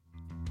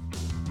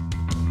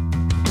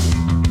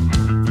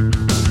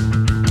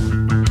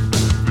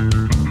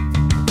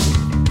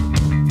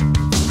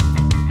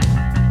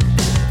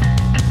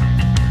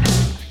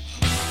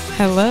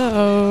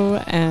Hello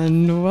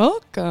and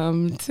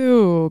welcome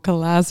to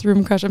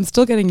Classroom Crush. I'm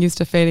still getting used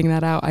to fading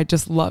that out. I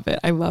just love it.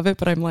 I love it,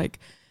 but I'm like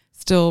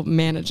still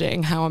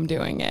managing how I'm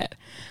doing it.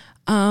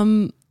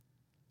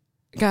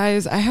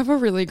 Guys, I have a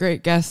really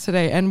great guest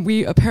today, and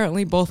we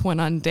apparently both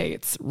went on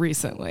dates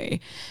recently.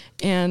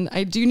 And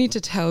I do need to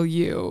tell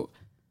you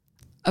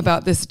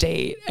about this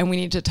date, and we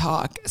need to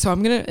talk. So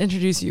I'm going to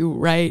introduce you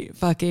right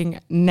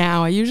fucking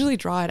now. I usually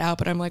draw it out,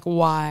 but I'm like,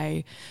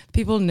 why?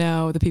 People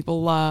know, the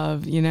people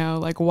love, you know,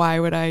 like, why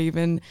would I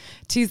even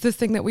tease this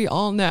thing that we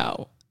all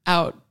know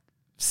out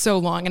so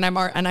long? And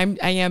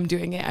I am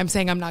doing it. I'm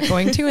saying I'm not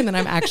going to, and then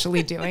I'm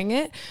actually doing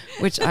it,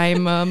 which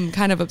I'm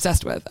kind of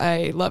obsessed with.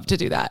 I love to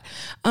do that.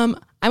 I'm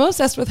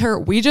obsessed with her.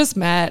 We just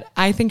met.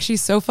 I think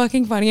she's so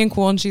fucking funny and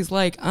cool, and she's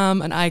like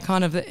an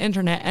icon of the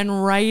internet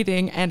and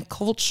writing and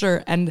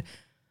culture and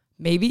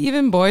maybe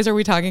even boys. Are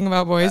we talking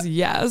about boys?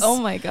 Yes. Oh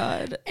my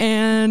God.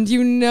 And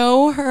you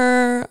know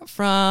her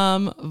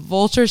from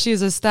Vulture.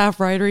 She's a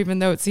staff writer, even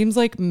though it seems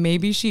like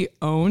maybe she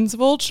owns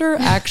Vulture.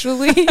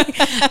 Actually,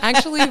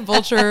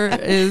 Vulture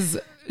is,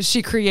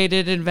 she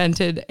created,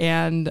 invented,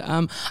 and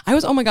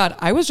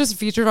I was just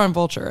featured on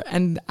Vulture,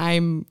 and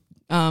I'm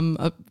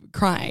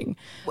crying.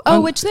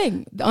 Which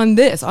thing? On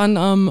this, for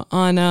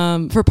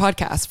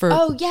podcasts, for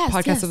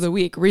Podcast of the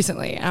week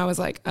recently. And I was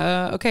like,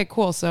 okay,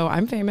 cool. So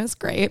I'm famous.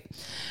 Great.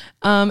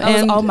 That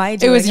was all my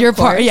doing, it was your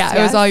part. Yeah, yes,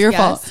 it was all your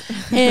fault.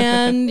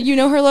 And you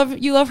know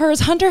you love her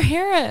as Hunter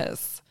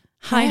Harris.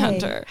 Hi,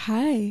 Hunter.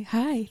 Hi.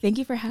 Thank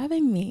you for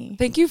having me.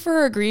 Thank you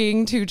for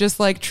agreeing to just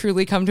like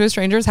truly come to a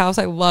stranger's house.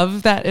 I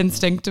love that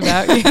instinct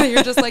about you.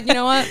 You're just like, you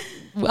know what?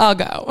 I'll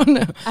go.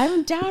 No.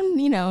 I'm down,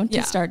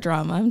 to start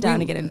drama. I'm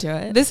down to get into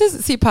it.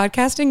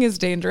 Podcasting is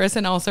dangerous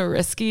and also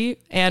risky,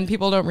 and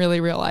people don't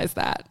really realize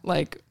that.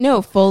 Like,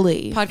 no,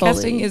 fully.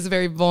 Podcasting is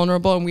very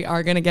vulnerable, and we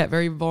are going to get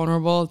very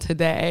vulnerable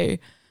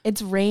today.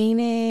 It's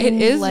raining. It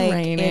is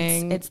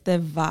raining. It's the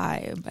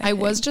vibe. I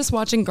was just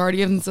watching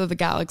Guardians of the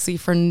Galaxy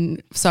for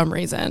some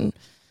reason.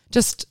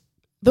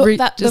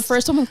 The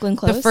first one with Glenn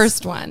Close? The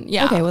first one,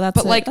 yeah. Okay, well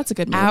that's a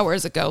good move.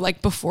 Hours ago,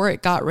 like before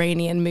it got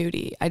rainy and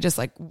moody, I just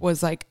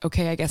was like,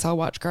 okay, I guess I'll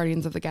watch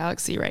Guardians of the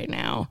Galaxy right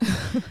now.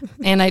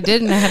 And I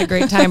did, and I had a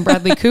great time.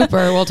 Bradley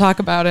Cooper, we'll talk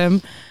about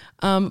him.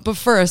 But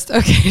first,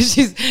 okay,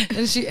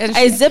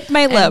 I zipped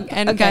my lip.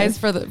 And okay. Guys,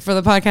 for the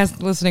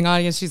podcast listening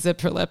audience, she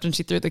zipped her lip and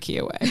she threw the key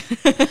away.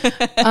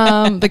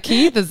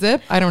 The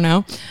zip, I don't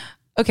know.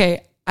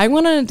 Okay, I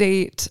went on a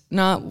date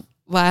not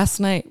last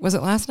night. Was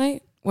it last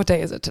night? What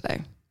day is it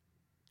today?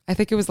 I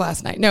think it was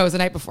last night. No, it was the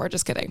night before.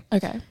 Just kidding.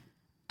 Okay.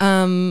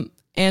 And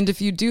if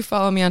you do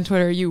follow me on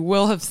Twitter, you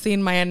will have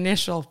seen my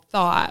initial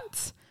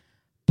thoughts.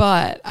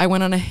 But I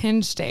went on a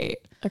Hinge date.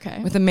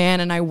 Okay. With a man,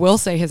 and I will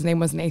say his name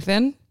was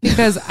Nathan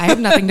because I have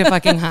nothing to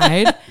fucking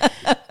hide.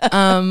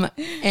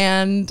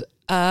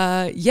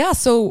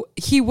 So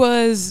he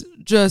was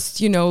just,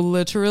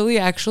 literally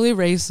actually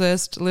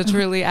racist,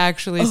 literally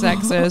actually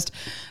sexist,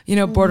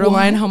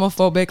 borderline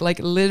homophobic, like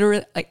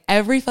literally like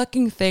every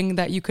fucking thing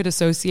that you could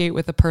associate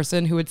with a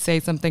person who would say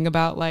something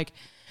about like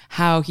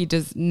how he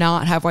does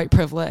not have white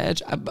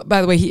privilege.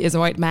 By the way, he is a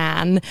white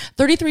man,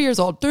 33 years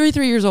old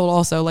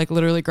also, like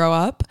literally grow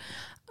up.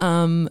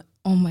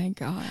 Oh my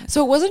God.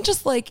 So it wasn't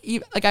just like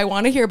I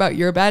want to hear about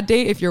your bad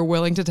date if you're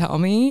willing to tell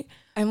me.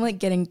 I'm like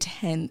getting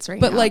tense right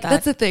now. But like,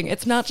 that's the thing.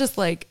 It's not just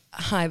like,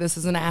 hi, this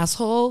is an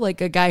asshole,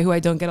 like a guy who I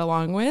don't get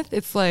along with.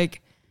 It's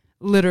like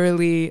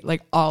literally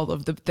like all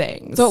of the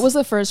things. So what was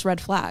the first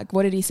red flag?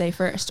 What did he say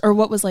first? Or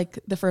what was like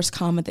the first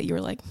comment that you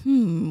were like,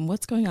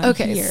 what's going on here?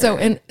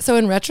 Okay, so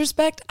in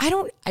retrospect,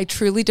 I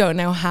truly don't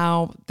know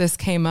how this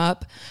came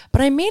up,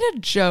 but I made a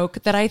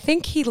joke that I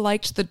think he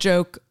liked the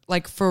joke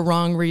like for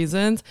wrong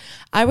reasons.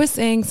 I was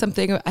saying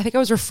something, I think I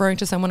was referring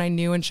to someone I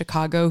knew in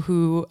Chicago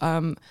who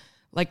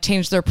like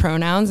changed their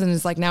pronouns and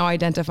is like now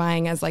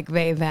identifying as like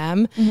they,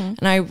 them. Mm-hmm.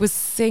 And I was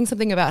saying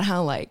something about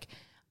how like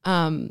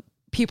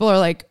people are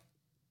like,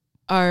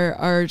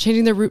 are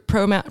changing their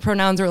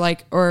pronouns or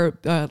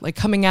like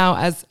coming out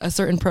as a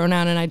certain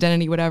pronoun and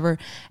identity, whatever,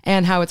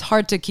 and how it's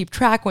hard to keep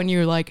track when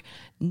you're like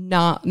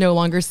no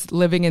longer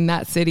living in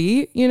that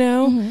city,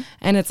 mm-hmm.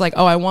 And it's like,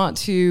 oh, I want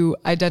to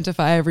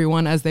identify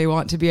everyone as they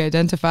want to be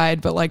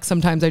identified, but like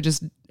sometimes I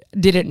just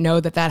didn't know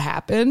that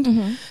happened.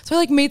 Mm-hmm. So I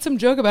like made some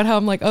joke about how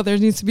I'm like, oh, there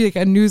needs to be like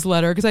a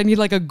newsletter because I need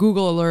like a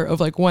Google alert of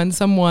like when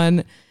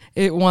someone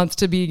it wants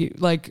to be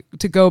like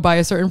to go by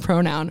a certain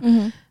pronoun,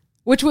 mm-hmm.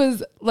 which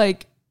was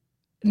like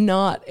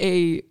not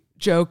a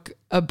joke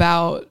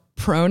about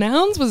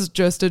pronouns, was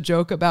just a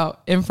joke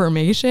about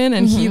information.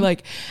 And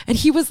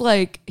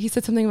mm-hmm. he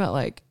said something about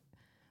like,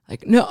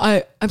 no,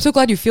 I'm so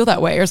glad you feel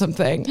that way or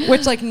something,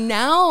 which like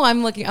now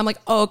I'm like,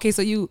 oh, okay.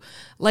 So you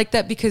like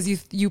that because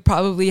you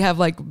probably have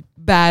like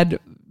bad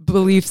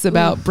beliefs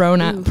about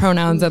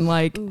pronouns and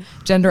like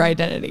gender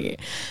identity.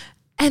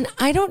 And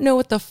I don't know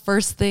what the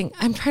first thing,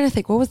 I'm trying to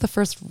think, what was the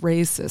first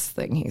racist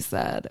thing he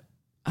said?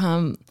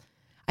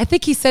 I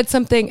think he said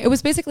something, it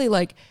was basically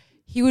like,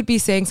 he would be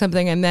saying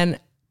something and then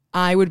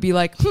I would be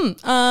like,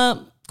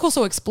 cool.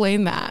 So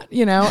explain that,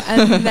 you know?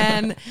 And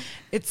then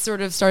it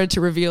sort of started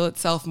to reveal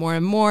itself more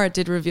and more. It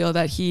did reveal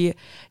that he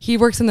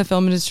works in the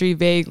film industry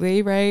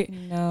vaguely, right?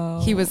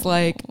 No. He was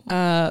like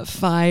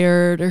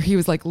fired, or he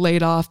was like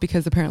laid off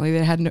because apparently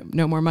they had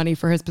no more money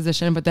for his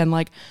position, but then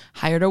like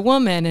hired a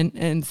woman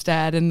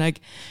instead. And like,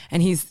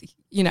 and he's,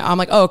 you know, I'm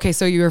like, oh, okay,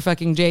 so you were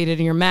fucking jaded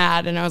and you're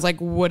mad. And I was like,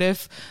 what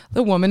if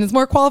the woman is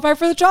more qualified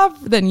for the job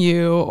than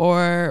you,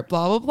 or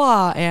blah, blah,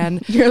 blah.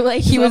 And you're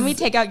like, let me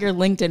take out your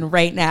LinkedIn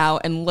right now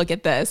and look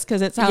at this,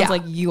 because it sounds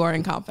like you are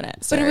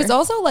incompetent, sir. But it was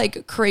also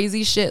like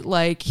crazy shit.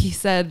 Like he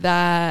said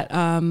that,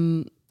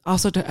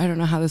 also, I don't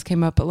know how this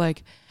came up, but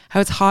like how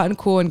it's hot and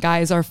cool and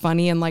guys are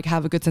funny and like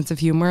have a good sense of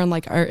humor and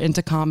like are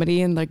into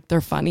comedy and like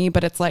they're funny,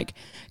 but it's like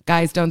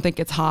guys don't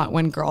think it's hot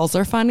when girls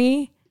are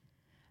funny.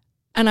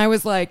 And I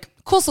was like,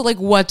 cool. So like,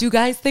 what do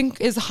guys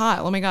think is hot?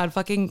 Oh my God,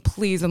 fucking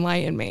please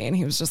enlighten me. And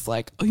he was just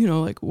like, oh, you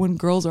know, like when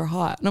girls are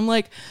hot. And I'm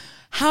like,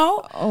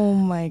 how? Oh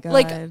my God.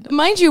 Like,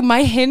 mind you,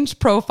 my Hinge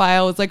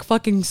profile is like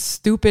fucking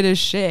stupid as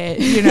shit.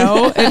 You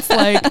know, it's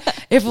like,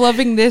 if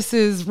loving this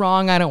is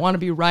wrong, I don't want to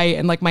be right.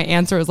 And like, my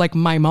answer is like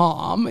my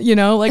mom, you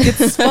know, like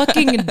it's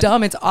fucking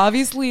dumb. It's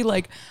obviously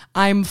like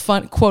I'm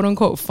fun, quote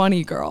unquote,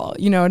 funny girl.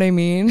 You know what I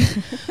mean?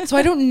 So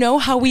I don't know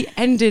how we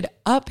ended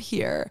up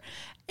here.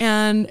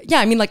 And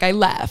yeah, I mean, like I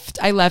left,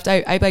 I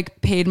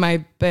like paid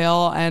my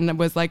bill and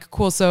was like,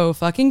 cool. So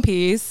fucking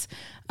peace.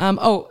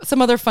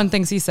 Some other fun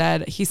things he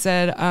said. He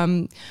said,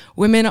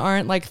 women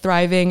aren't like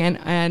thriving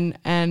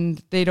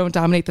and they don't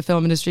dominate the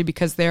film industry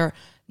because they're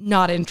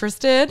not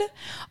interested.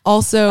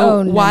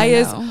 Also,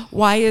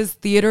 why is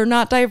theater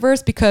not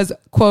diverse? Because,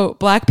 quote,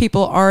 Black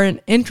people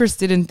aren't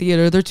interested in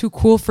theater. They're too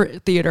cool for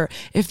theater.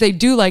 If they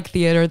do like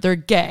theater, they're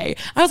gay.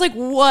 I was like,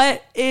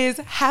 what is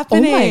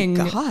happening?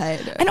 Oh my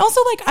God. And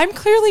also, like, I'm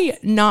clearly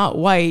not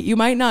white. You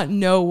might not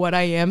know what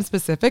I am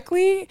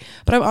specifically,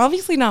 but I'm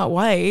obviously not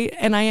white.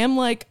 And I am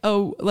like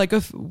a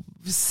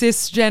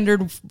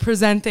cisgendered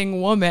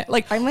presenting woman.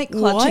 Like, I'm like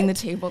clutching the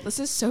table. This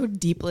is so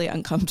deeply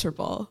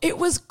uncomfortable. It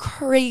was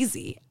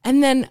crazy.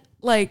 And then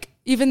like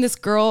even this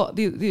girl,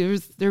 there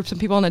were some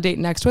people on a date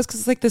next to us,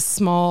 because it's like this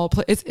small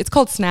place. It's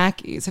called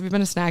Snackies. Have you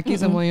been to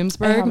Snackies in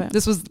Williamsburg?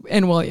 This was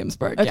in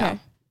Williamsburg. Okay. Yeah.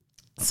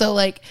 So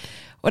like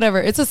whatever,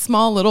 it's a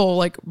small little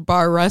like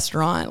bar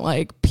restaurant,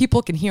 like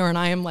people can hear, and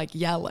I am like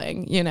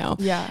yelling, you know?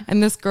 Yeah.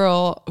 And this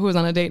girl who was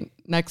on a date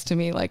next to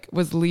me like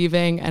was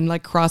leaving and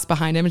like crossed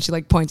behind him, and she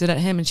like pointed at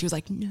him and she was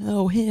like,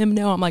 no, him,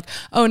 no. I'm like,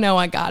 oh no,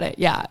 I got it.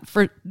 Yeah.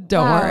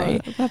 Don't worry.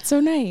 That's so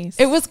nice.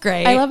 It was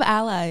great. I love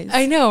allies.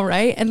 I know,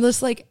 right? And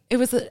just like, it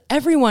was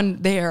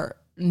everyone there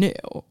knew,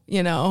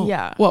 you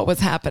know, what was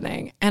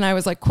happening. And I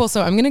was like, cool.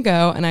 So I'm going to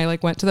go. And I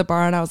like went to the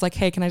bar and I was like,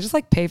 hey, can I just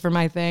like pay for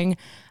my thing?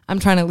 I'm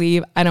trying to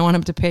leave. I don't want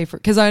him to pay for,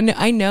 because I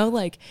know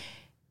like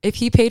if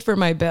he paid for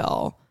my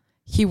bill,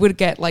 he would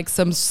get like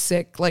some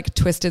sick, like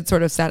twisted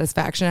sort of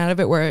satisfaction out of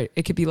it, where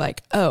it could be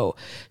like, oh,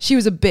 she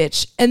was a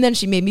bitch and then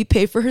she made me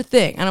pay for her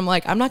thing. And I'm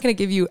like, I'm not going to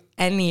give you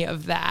any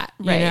of that,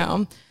 you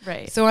know?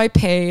 Right. So I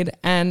paid.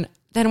 And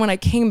then when I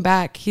came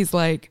back, he's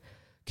like,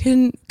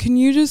 can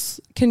you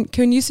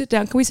sit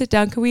down? Can we sit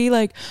down? Can we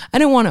like, I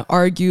don't want to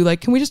argue.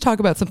 Like, can we just talk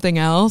about something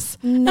else?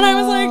 No, and I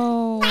was like,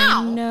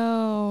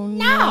 no.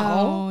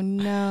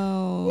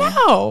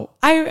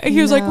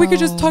 He was like, we could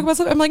just talk about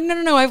something. I'm like,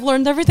 no. I've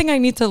learned everything I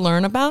need to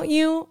learn about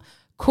you.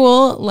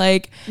 Cool.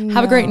 Like,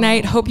 have a great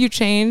night. Hope you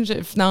change.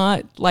 If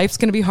not, life's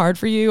going to be hard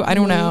for you. I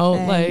don't know.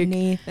 Like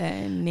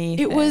Nathan.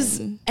 It was,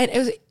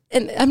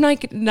 and I'm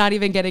not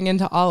even getting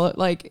into all of,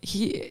 like,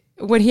 he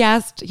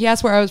asked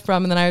where I was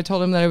from, and then I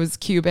told him that I was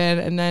Cuban,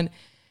 and then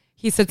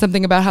he said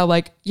something about how,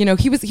 like, you know,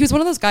 he was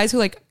one of those guys who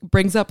like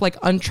brings up like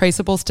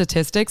untraceable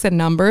statistics and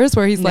numbers,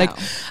 where he's like,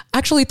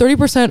 actually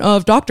 30%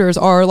 of doctors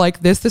are like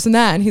this and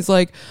that. And he's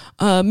like,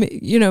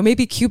 you know,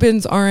 maybe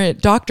Cubans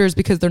aren't doctors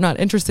because they're not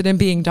interested in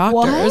being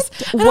doctors.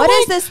 What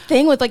is this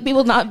thing with like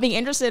people not being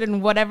interested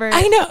in whatever?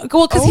 I know.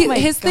 Well, because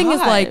his thing is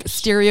like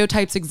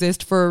stereotypes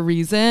exist for a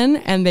reason,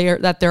 and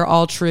they're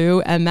all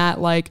true. And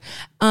that like,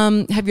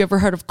 have you ever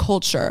heard of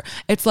culture?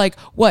 It's like,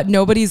 what,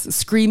 nobody's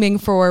screaming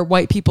for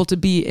white people to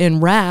be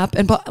in rap,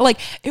 and like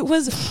it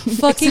was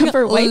fucking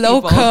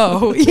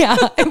loco. Yeah,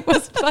 it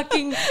was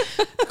fucking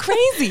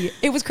crazy.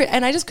 It was crazy,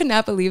 and I just could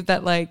not believe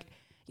that, like,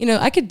 you know,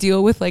 I could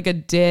deal with like a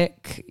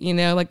dick, you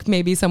know, like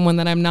maybe someone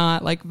that I'm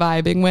not like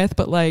vibing with,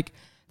 but like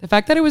the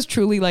fact that it was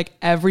truly like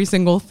every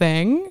single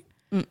thing.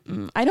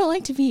 I don't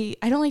like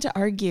to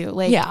argue.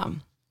 Like, yeah,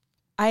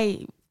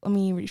 let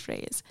me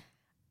rephrase.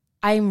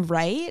 I'm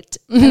right,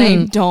 and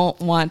I don't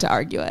want to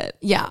argue it.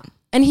 Yeah.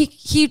 And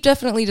he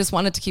definitely just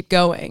wanted to keep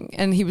going.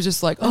 And he was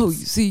just like, oh,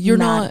 see, you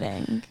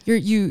don't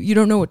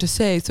know what to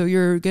say. So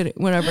you're getting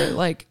whatever.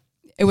 Like,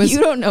 it was, you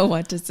don't know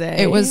what to say.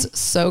 It was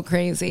so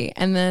crazy.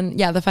 And then,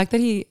 yeah, the fact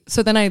that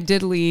so then I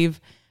did leave,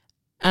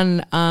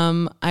 And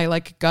I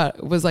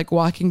was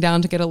walking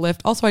down to get a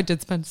lift. Also, I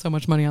did spend so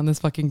much money on this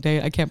fucking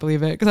date. I can't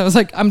believe it. Because I was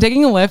like, I'm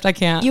taking a lift. I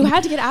can't. You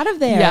had to get out of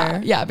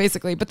there. Yeah,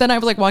 basically. But then I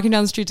was like walking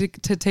down the street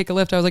to take a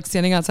lift. I was like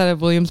standing outside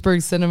of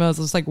Williamsburg Cinemas,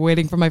 just like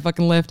waiting for my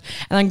fucking lift.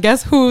 And then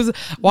guess who's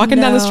walking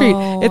down the street?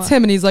 It's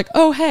him. And he's like,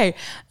 oh, hey.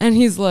 And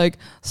he's like,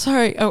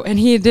 sorry. Oh, and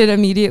he did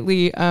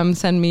immediately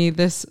send me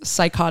this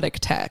psychotic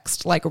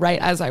text, like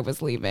right as I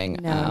was leaving.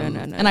 No.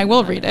 And I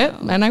will read it.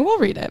 And I will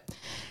read it.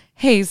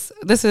 Hey,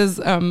 this is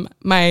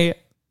my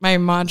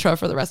mantra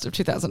for the rest of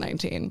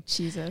 2019.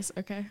 Jesus.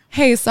 Okay.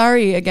 Hey,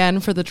 sorry again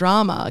for the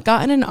drama.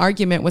 Got in an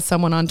argument with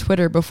someone on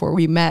Twitter before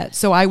we met,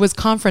 so I was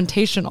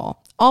confrontational.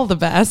 All the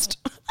best.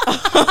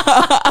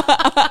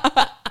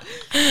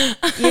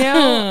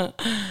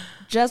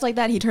 Just like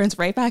that, he turns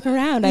right back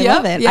around. I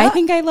love it. Yeah. I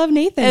think I love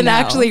Nathan. And now.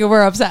 actually,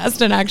 we're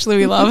obsessed, and actually,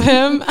 we love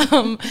him.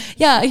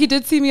 He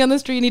did see me on the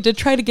street, and he did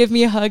try to give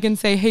me a hug and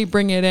say, "Hey,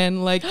 bring it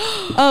in." Like,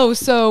 oh,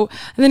 so,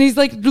 and then he's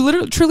like,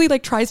 literally, truly,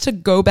 like, tries to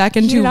go back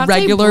into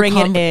regular. Bring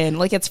it in,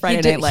 like it's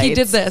Friday Night Lights. He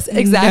did this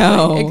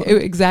exactly,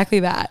 exactly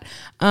that.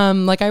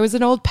 Like I was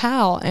an old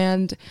pal,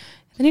 and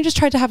then he just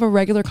tried to have a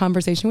regular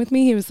conversation with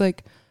me. He was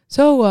like,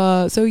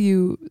 "So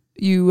you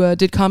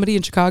did comedy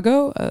in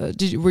Chicago?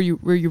 Were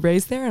you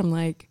raised there?" I'm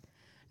like,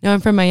 no, I'm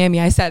from Miami.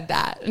 I said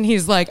that. And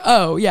he's like,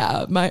 oh,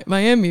 yeah,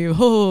 Miami.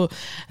 Oh. And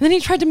then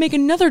he tried to make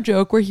another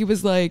joke where he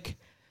was like,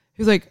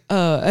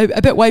 I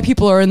bet white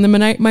people are in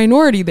the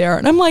minority there.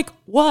 And I'm like,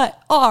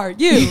 what are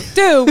you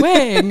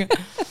doing?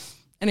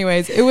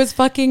 Anyways, it was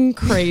fucking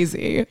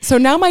crazy. So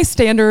now my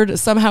standard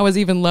somehow is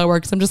even lower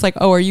because I'm just like,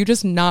 oh, are you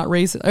just not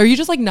racist? Are you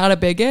just like not a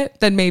bigot?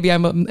 Then maybe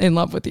I'm in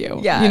love with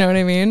you. Yeah. You know what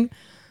I mean?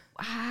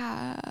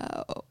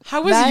 Wow.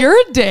 How was your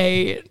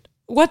date?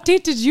 What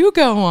date did you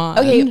go on?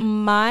 Okay,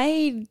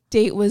 my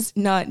date was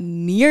not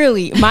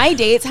nearly. My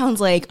date sounds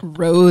like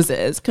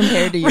roses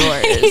compared to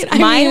yours.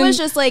 Mine was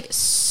just like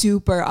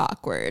super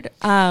awkward.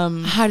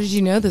 How did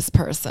you know this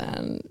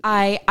person?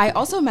 I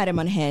also met him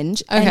on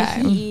Hinge,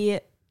 and he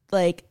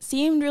like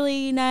seemed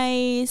really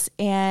nice.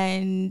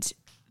 And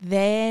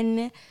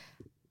then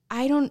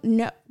I don't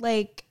know,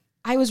 like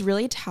I was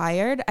really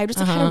tired. I just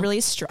had a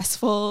really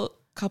stressful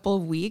couple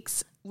of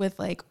weeks with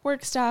like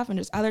work stuff and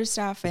just other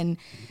stuff, and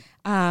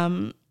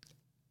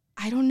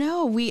I don't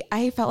know.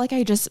 I felt like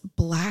I just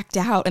blacked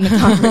out in the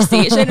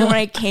conversation. And when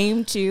I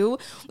came to,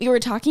 we were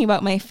talking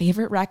about my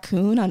favorite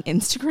raccoon on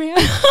Instagram.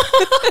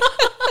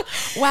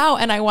 Wow.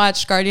 And I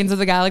watched Guardians of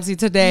the Galaxy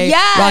today.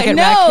 Yeah. Rocket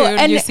Raccoon.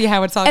 And you see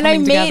how it's all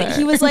coming together.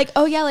 He was like,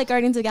 oh yeah, like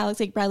Guardians of the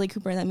Galaxy, like Bradley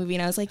Cooper in that movie.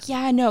 And I was like,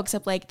 yeah, no,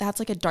 except like that's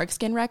like a dark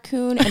skinned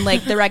raccoon. And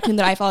like the raccoon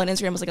that I follow on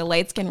Instagram was like a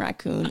light skinned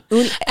raccoon.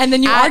 And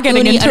then you are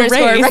getting into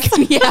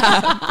race.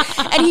 Yeah.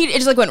 And it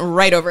just like went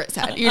right over his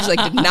head. He just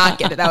like did not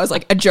get it. That was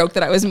like a joke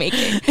that I was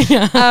making.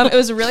 Yeah. It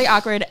was really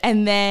awkward.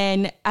 And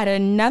then at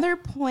another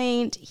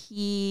point,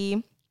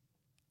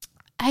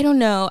 I don't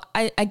know.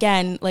 I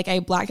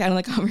blacked out in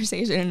the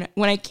conversation.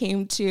 When I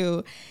came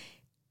to,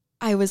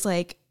 I was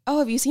like, oh,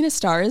 have you seen A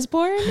Star Is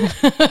Born?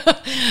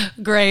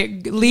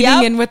 Great.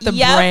 Leading in with the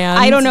brand.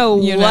 I don't know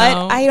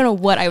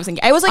what I was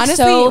thinking. I was like,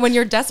 honestly, when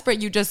you're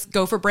desperate, you just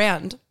go for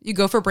brand. You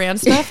go for brand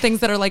stuff, things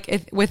that are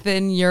like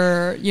within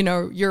your,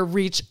 your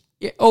reach,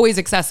 always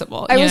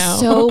accessible. I was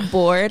so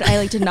bored.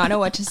 I did not know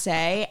what to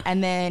say.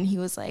 And then he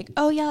was like,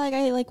 oh yeah, like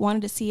I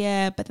wanted to see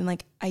it, but then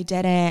I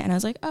didn't. And I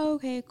was like, oh,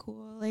 okay,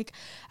 cool.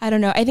 I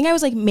don't know. I think I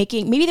was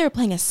maybe they were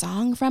playing a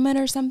song from it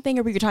or something,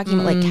 or we were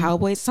talking about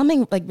cowboys,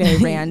 something very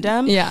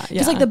random. Yeah.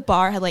 Because the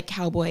bar had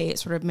cowboy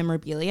sort of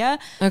memorabilia.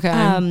 Okay.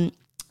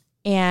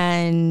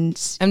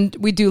 And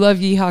we do love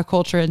yeehaw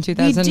culture in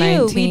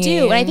 2019. We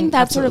do. And I think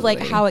that's sort of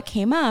how it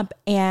came up.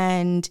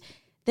 And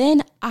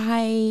then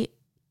we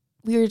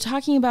were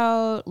talking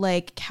about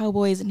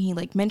cowboys, and he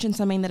mentioned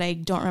something that I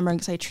don't remember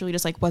because I truly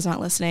just was not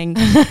listening.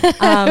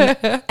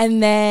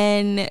 And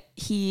then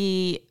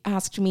he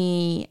asked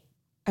me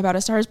about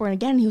A Star Is Born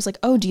again. And he was like,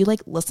 oh, do you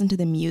listen to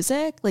the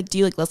music? Do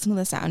you listen to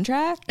the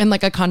soundtrack? In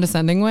a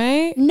condescending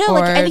way? No,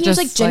 I think he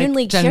was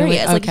genuinely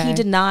curious. Okay. He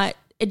did not,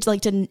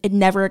 it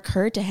never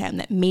occurred to him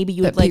that maybe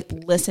you would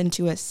listen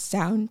to a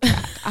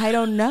soundtrack. I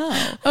don't know.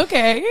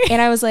 Okay.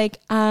 And I was like,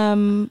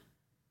 yeah,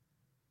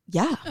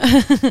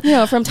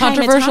 from time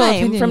to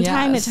time,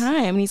 time to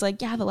time. And he's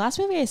like, yeah, the last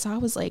movie I saw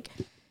was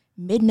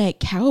Midnight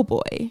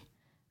Cowboy.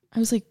 I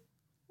was like,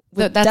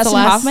 that's Dustin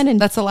Hoffman,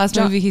 and that's the last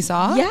movie he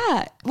saw.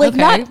 Yeah,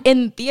 not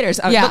in theaters,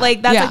 but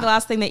that's the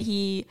last thing that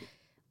he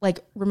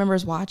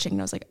remembers watching.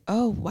 And I was like,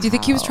 oh wow. Do you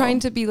think he was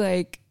trying to be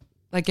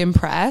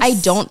impressed?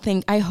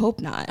 I hope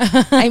not.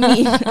 I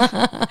mean,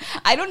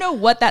 I don't know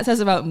what that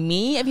says about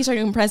me if he's trying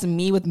to impress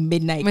me with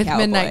Midnight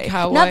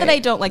Cowboy. Not that I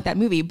don't like that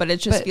movie, but it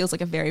just feels like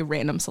a very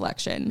random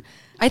selection.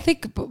 I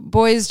think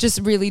boys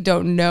just really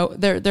don't know.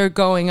 They're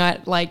going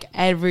at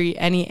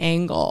any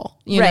angle,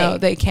 know,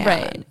 they can.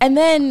 Right. And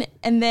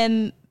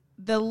then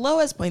the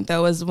lowest point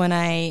though was when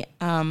I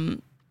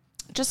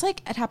just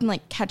like it happened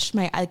like catch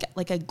my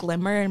like a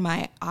glimmer in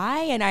my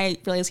eye, and I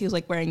realized he was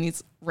like wearing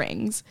these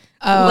rings.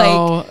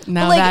 Oh,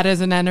 now that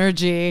is an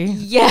energy.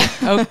 Yeah.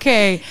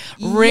 Okay.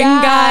 Ring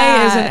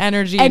guy is an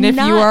energy. And if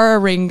you are a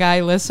ring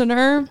guy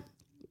listener,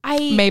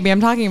 maybe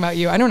I'm talking about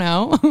you. I don't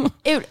know.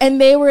 And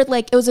they were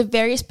like, it was a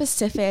very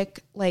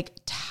specific like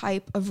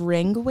type of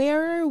ring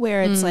wearer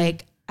where it's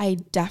like, I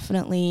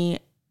definitely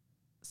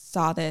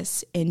saw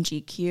this in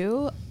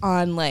GQ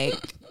on like,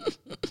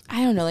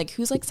 I don't know, like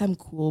who's like some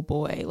cool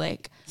boy,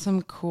 like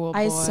some cool boy.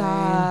 I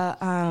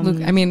saw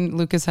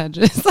Lucas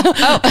Hedges. What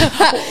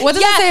does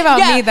it say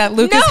about me that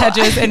Lucas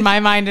Hedges in my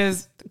mind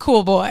is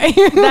cool boy?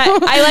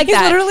 I like He's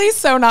that. literally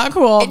so not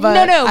cool.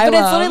 But but it's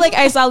literally like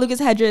I saw Lucas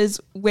Hedges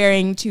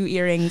wearing 2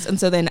 earrings, and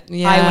so then I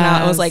went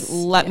out and was like,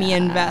 let me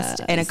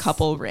invest in a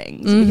couple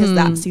rings because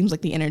that seems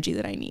like the energy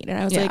that I need. And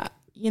I was like,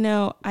 you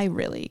know, I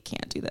really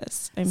can't do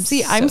this.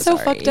 I'm so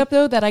fucked up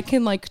though that I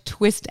can like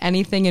twist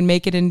anything and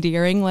make it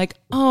endearing. Like,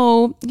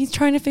 oh, he's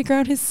trying to figure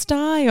out his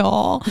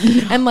style,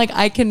 and like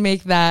I can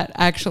make that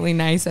actually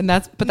nice. And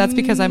that's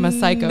because I'm a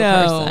psycho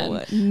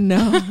person.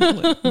 No.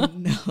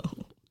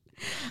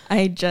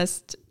 I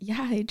just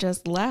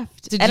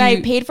left.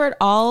 I paid for it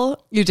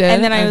all. You did?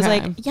 And then I was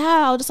like,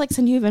 yeah, I'll just like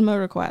send you a Venmo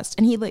request.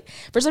 And he like,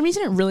 for some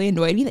reason it really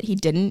annoyed me that he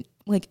didn't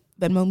like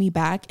Venmo me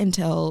back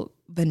until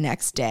the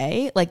next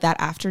day, like that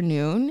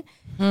afternoon.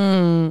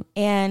 And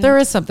there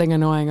is something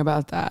annoying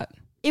about that.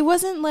 It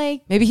wasn't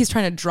like, maybe he's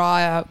trying to draw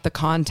out the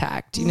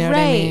contact. You know what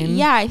I mean?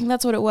 Yeah, I think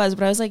that's what it was.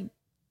 But I was like,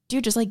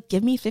 dude, just like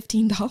give me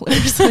 $15.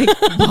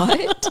 Like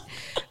what?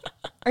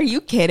 Are you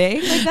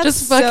kidding? Like, that's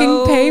just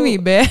fucking pay me,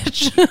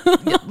 bitch.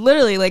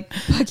 Literally, like,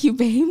 fuck you,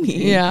 pay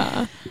me.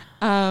 Yeah.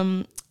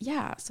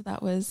 Yeah. So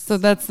that was. So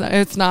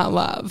it's not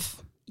love.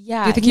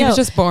 Yeah. Do you think he was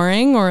just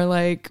boring, or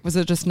like was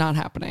it just not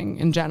happening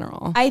in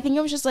general? I think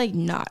it was just like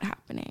not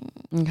happening.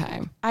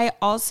 Okay. I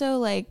also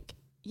like,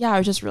 I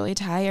was just really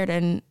tired,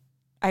 and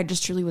I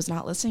just truly was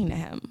not listening to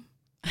him.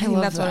 I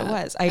think that's what it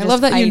was. I love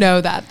that you know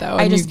that though,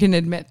 and you can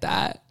admit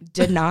that.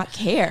 Did not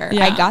care.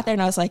 Yeah. I got there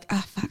and I was like,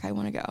 oh fuck, I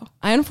want to go.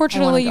 I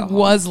unfortunately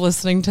was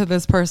listening to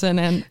this person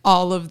and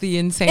all of the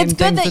insane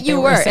things that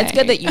you were saying. It's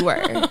good that you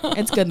were.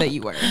 It's good that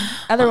you were.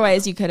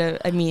 Otherwise you could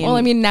have,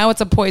 now it's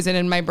a poison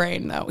in my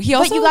brain though. But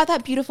you got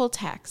that beautiful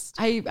text.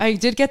 I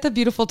did get the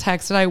beautiful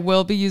text, and I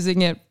will be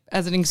using it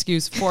as an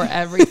excuse for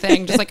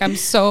everything. Just like, I'm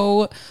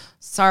so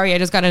sorry, I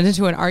just got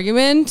into an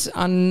argument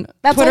on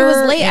That's Twitter. Why I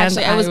was late,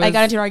 actually. I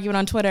got into an argument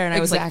on Twitter, and I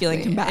was like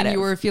feeling combative. And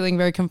you were feeling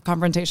very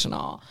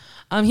confrontational.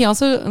 He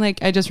also,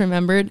 like, I just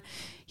remembered,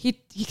 he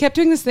kept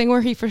doing this thing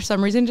where he, for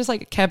some reason, just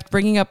like kept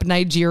bringing up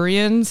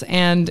Nigerians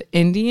and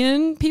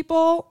Indian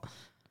people.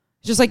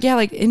 Just like, yeah,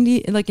 like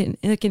India, like in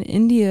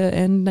India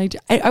and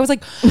Nigeria. I was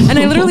like, and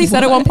I literally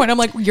said at one point, I'm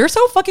like, you're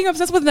so fucking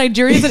obsessed with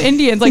Nigerians and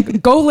Indians.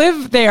 Like, go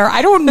live there.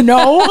 I don't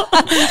know.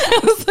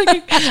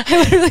 I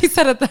literally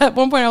said at that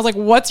one point, I was like,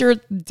 what's your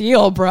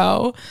deal,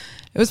 bro?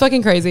 It was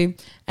fucking crazy.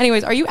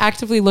 Anyways, are you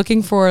actively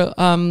looking for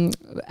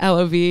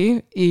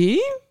LOVE?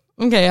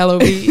 Okay,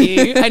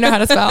 LOVE. I know how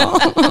to spell.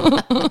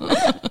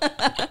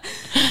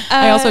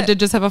 I also did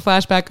just have a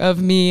flashback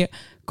of me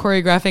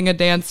choreographing a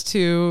dance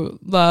to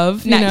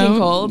Love, Nat King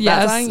Cole,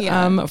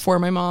 yes, for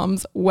my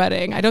mom's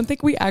wedding. I don't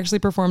think we actually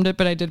performed it,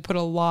 but I did put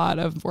a lot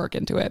of work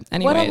into it.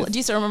 Anyways, do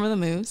you still remember the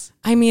moves?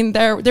 I mean,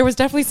 there was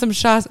definitely some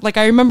shots. Like,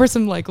 I remember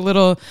some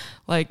little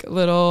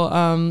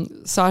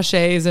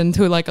sachets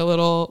into like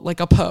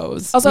a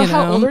pose. Also,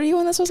 how old were you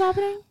when this was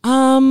happening?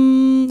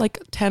 Like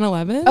 10,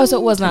 11. Oh, so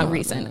it was not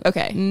recent.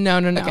 Okay. No.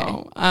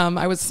 Okay.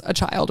 I was a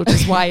child, which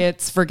is why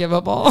it's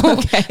forgivable.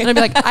 Okay. And I'd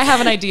be like, I have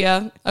an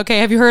idea. Okay,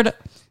 have you heard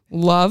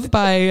Love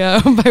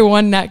by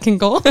one Nat King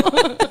Cole?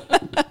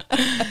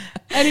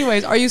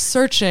 Anyways, are you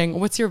searching?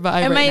 What's your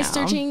vibe? Am right I now?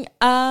 searching?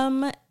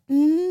 No.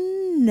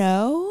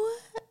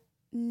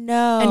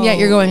 And yet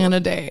you're going on a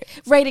date,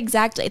 right?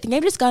 Exactly. I think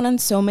I've just gone on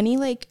so many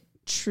like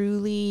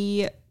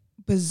truly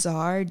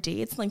bizarre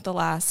dates like the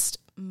last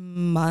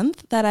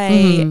month that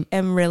I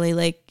am really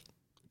like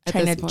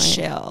trying to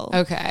chill.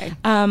 Okay.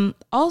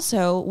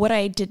 Also, what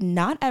I did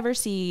not ever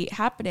see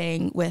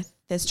happening with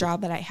this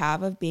job that I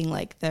have of being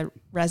like the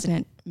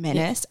resident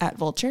menace at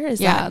Vulture is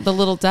that the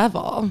little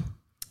devil.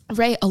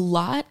 Right, a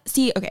lot.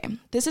 See, okay,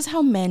 this is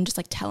how men just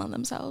like tell on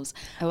themselves.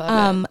 I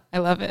love it. I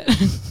love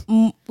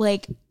it.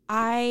 Like,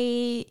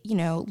 I,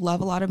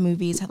 love a lot of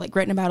movies, have like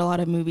written about a lot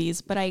of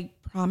movies, but I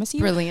promise you,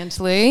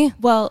 brilliantly.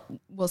 Well,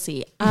 we'll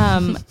see.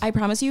 I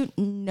promise you,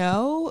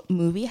 no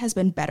movie has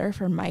been better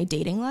for my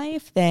dating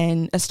life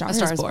than A Star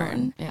Is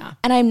Born. Yeah,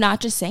 and I'm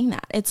not just saying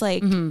that. It's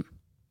like.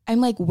 I'm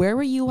like, where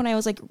were you when I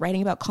was like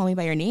writing about Call Me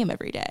by Your Name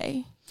every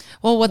day?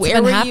 Well, what's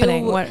been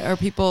happening? What are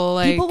people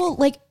like? People will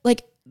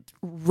like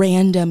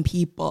random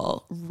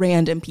people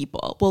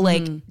will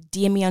like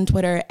DM me on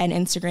Twitter and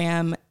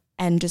Instagram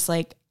and just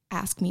like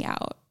ask me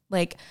out.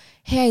 Like,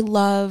 hey, I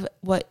love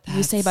what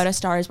you say about A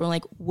Star Is Born.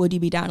 Like, would you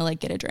be down to like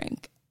get a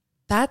drink?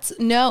 That's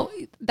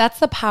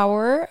the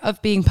power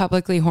of being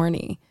publicly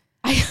horny.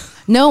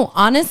 No,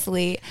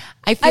 honestly,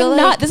 I feel I'm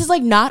not. This is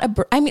like not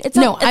a. I mean, it's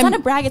not. No, It's not a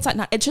brag. It's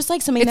not. It's just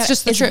like something It's that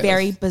just the is truth.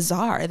 very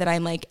bizarre. That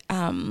I'm like.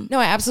 No,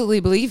 I absolutely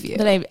believe you.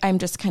 That I'm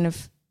just kind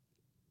of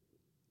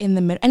in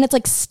the middle, and it's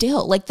like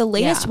still like the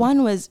latest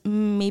one was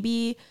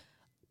maybe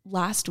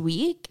last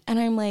week, and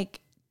I'm like,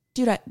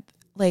 dude, I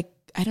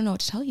don't know what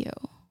to tell you.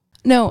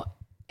 No,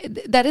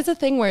 that is a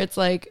thing where it's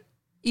like,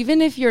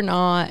 even if you're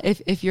not,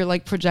 if you're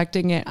like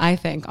projecting it, I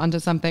think, onto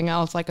something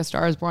else, like A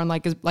Star Is Born,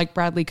 like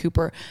Bradley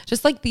Cooper,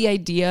 just like the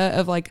idea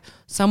of like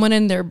someone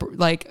in there,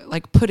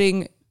 like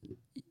putting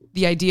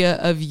the idea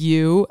of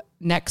you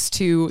next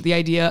to the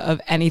idea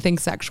of anything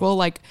sexual,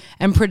 like,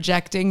 and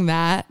projecting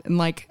that and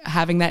like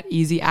having that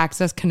easy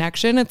access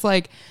connection. It's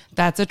like,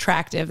 that's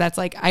attractive. That's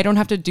like, I don't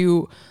have to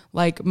do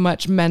like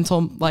much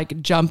mental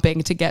like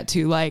jumping to get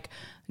to like,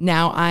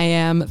 now I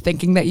am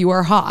thinking that you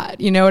are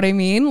hot. You know what I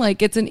mean?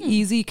 Like, it's an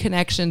easy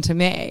connection to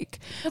make.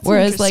 That's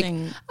Whereas like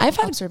I've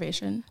had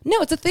observation. No,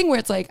 it's a thing where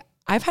it's like,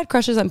 I've had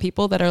crushes on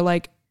people that are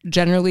like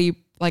generally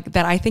like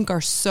that I think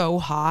are so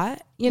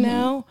hot, you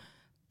know,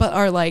 but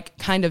are like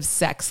kind of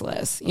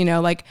sexless, you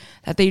know, like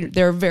that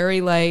they're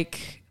very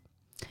like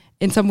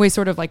in some way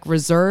sort of like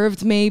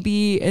reserved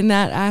maybe in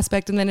that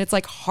aspect. And then it's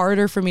like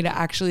harder for me to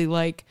actually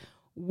like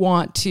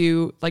want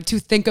to like to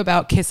think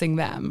about kissing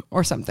them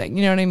or something.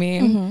 You know what I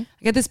mean?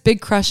 I get this big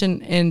crush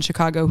in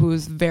Chicago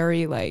who's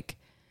very like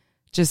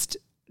just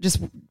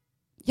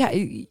yeah,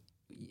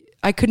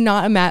 I could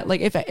not imagine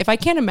like if I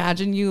can't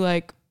imagine you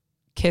like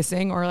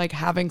kissing or like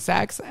having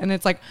sex, and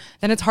it's like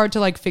then it's hard to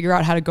like figure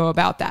out how to go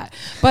about that.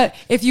 But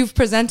if you've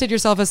presented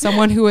yourself as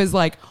someone who is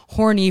like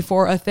horny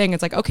for a thing,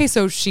 it's like, okay,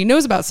 so she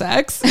knows about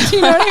sex.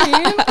 You know what I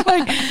mean?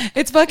 Like,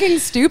 it's fucking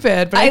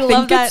stupid, but I think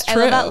love that. it's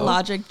true. I love that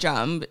logic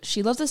jump.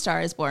 She loves A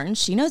Star Is Born.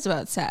 She knows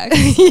about sex.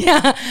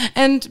 Yeah,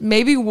 and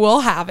maybe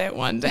we'll have it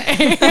one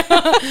day.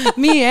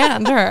 Me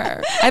and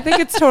her. I think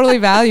it's totally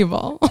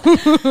valuable.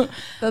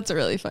 That's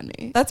really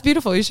funny. That's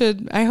beautiful. You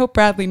should. I hope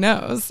Bradley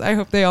knows. I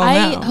hope they all know.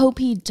 I hope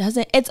he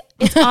doesn't. It's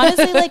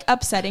honestly like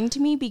upsetting to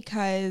me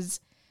because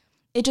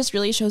it just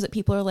really shows that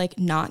people are like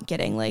not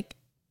getting like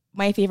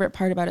my favorite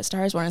part about A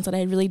Star Is Born is that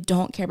I really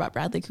don't care about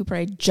Bradley Cooper.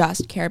 I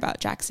just care about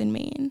Jackson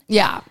Maine.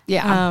 Yeah.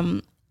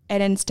 And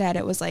instead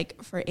it was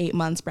like for 8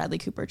 months, Bradley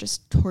Cooper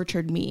just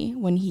tortured me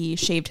when he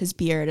shaved his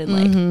beard and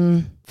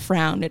like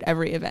frowned at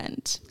every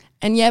event.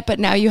 And yet, but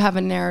now you have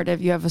a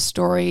narrative, you have a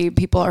story,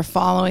 people are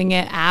following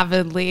it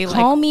avidly.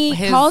 Call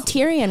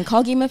Tyrion,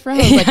 call Game of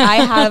Thrones. Like, I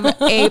have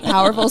a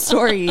powerful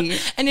story.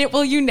 And it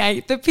will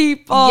unite the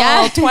people.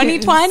 Yes.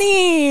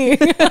 2020.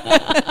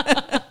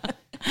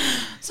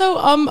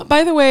 So,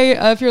 by the way,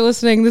 if you're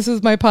listening, this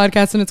is my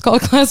podcast and it's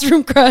called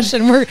Classroom Crush,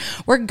 and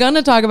we're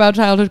gonna talk about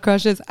childhood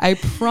crushes. I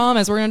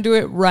promise we're gonna do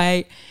it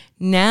right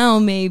now,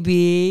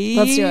 maybe.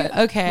 Let's do it.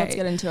 Okay. Let's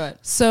get into it.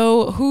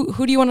 So who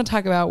do you want to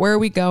talk about? Where are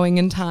we going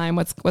in time?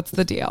 What's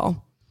the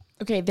deal?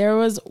 Okay, there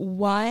was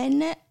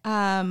one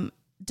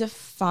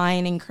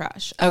defining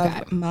crush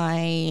of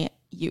my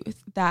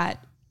youth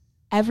that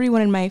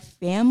everyone in my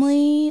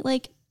family,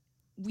 like,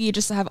 we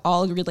just have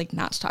all agreed like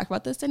not to talk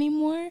about this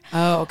anymore.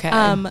 Oh, okay.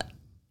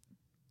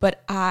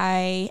 But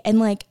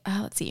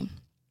let's see.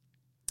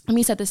 Let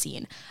me set the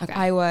scene. Okay.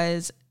 I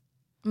was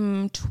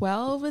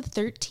 12 or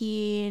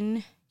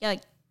 13. Yeah,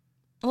 like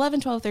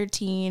 11, 12,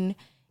 13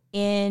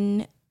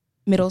 in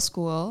middle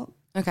school.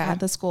 Okay.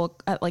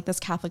 At like this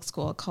Catholic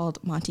school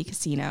called Monte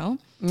Cassino.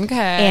 Okay.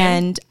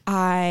 And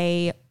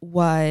I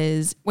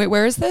was... Wait,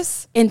 where is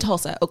this? In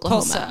Tulsa,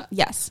 Oklahoma. Tulsa.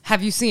 Yes.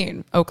 Have you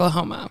seen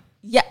Oklahoma?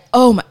 Yeah.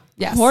 Oh my...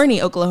 Yes.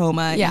 Horny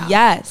Oklahoma. Yeah.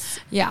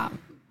 Yes. Yeah.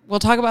 We'll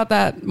talk about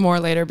that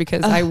more later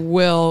because I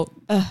will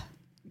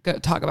go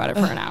talk about it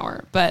for an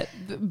hour. But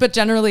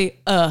generally,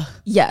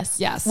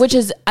 Yes. Which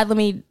is...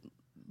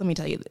 Let me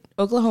tell you,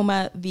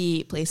 Oklahoma,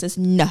 the place is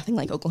nothing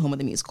like Oklahoma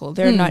the musical.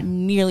 There are not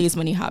nearly as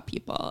many hot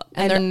people.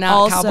 And they're not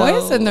also,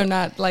 cowboys, and they're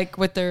not like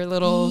with their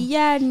little...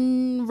 Yeah,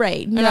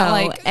 right. They're not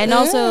like... And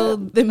also,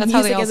 the that's music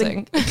how they all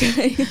sing.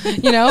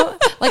 You know?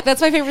 Like,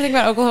 that's my favorite thing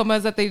about Oklahoma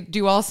is that they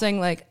do all sing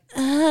like,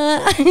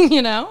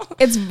 you know?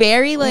 It's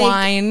very like...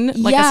 Wine,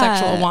 like a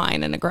sexual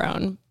wine and a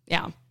groan.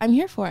 Yeah. I'm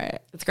here for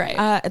it. It's great.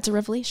 It's a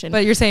revelation.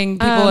 But you're saying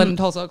people in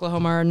Tulsa,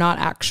 Oklahoma are not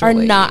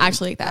actually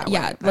like that.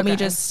 Yeah.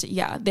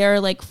 Okay. There are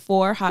like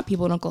 4 hot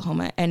people in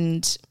Oklahoma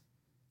and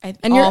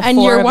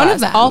you're one of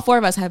them. All 4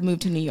 of us have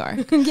moved to New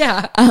York.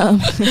 Yeah.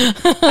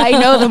 I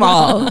know them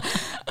all.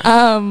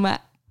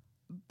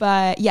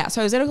 But yeah,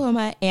 so I was in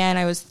Oklahoma and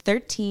I was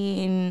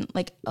 13,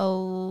 like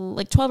 12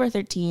 or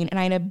 13, and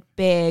I had a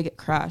big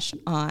crush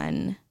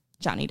on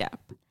Johnny Depp.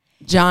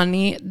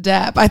 Johnny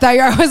Depp.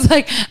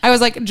 I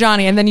was like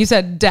Johnny, and then you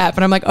said Depp,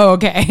 and I'm like, oh,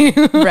 okay.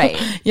 Right.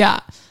 Yeah.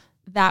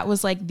 That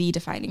was like the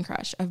defining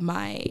crush of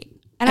my,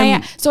 I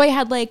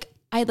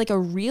had a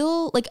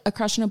real, like a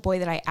crush on a boy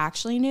that I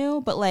actually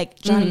knew, but like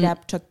Johnny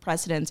Depp took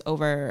precedence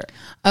over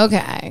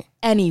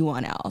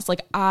anyone else.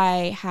 Like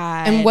I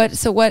had. And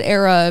what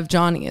era of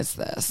Johnny is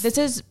this? This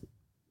is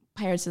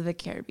Pirates of the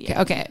Caribbean.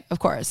 Okay, of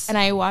course. And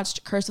I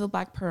watched Curse of the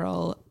Black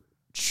Pearl.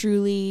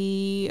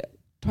 Truly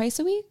twice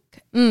a week.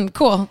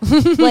 Cool.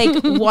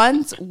 Like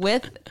once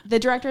with the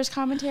director's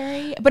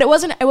commentary, but it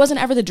wasn't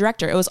ever the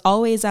director. It was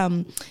always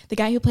the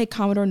guy who played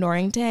Commodore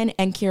Norrington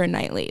and Keira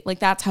Knightley. Like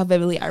that's how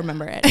vividly I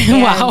remember it.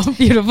 And, wow,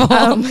 beautiful.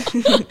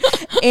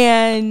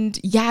 And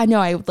yeah, no,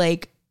 I would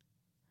like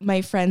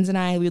my friends and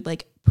I would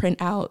like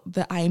print out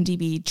the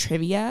IMDb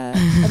trivia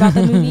about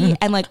the movie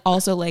and like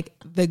also like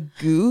the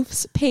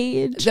Goofs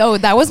page. Oh,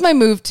 that was my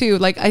move too.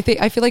 Like I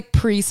feel like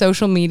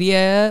pre-social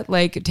media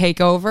like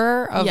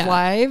takeover of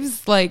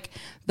lives, like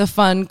the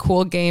fun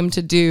cool game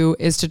to do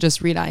is to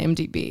just read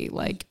IMDb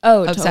like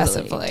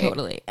obsessively.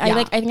 Totally.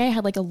 Yeah. I think I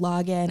had like a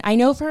login. I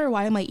know for a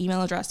while my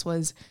email address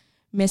was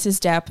Mrs.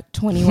 Depp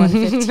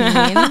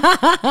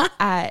 2115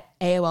 at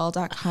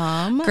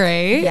AOL.com.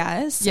 Great.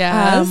 Yes. Did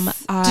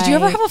you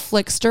ever have a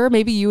Flickster?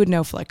 Maybe you would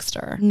know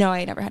Flickster. No,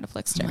 I never had a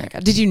Flickster. Oh my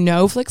God. Did you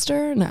know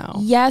Flickster? No.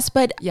 Yes,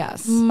 but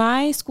yes.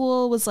 My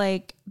school was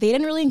like, they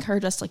didn't really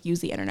encourage us to like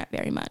use the internet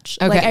very much.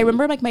 Okay. Like I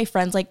remember like my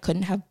friends like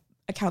couldn't have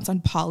accounts on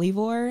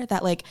Polyvore,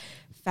 that like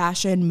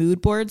fashion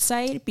mood board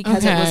site,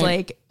 because it was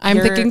like I'm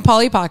thinking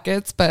Polly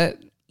Pockets, but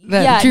do you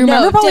no,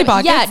 remember Polly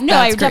Pockets? Yeah, no,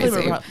 That's I definitely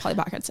crazy. remember Polly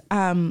Pockets.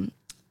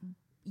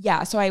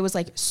 Yeah, so I was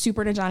like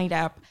super into Johnny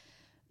Depp.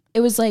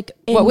 It was like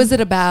what was it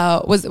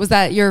about? Was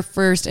that your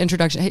first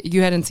introduction?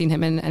 You hadn't seen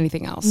him in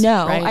anything else?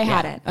 No, right? I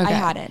hadn't. Okay. I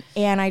hadn't.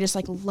 And I just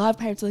like loved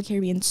Pirates of the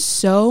Caribbean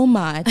so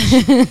much.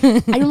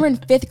 I remember in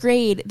 5th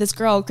grade, this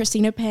girl,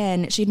 Christina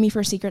Penn, she had me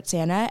for Secret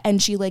Santa,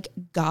 and she like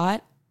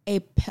got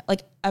a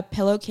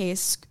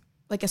pillowcase,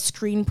 like a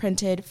screen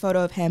printed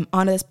photo of him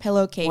onto this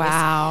pillowcase.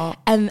 Wow.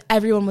 And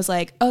everyone was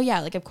like, oh yeah,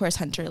 like of course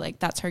Hunter, like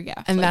that's her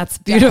gift. And like, that's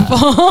beautiful.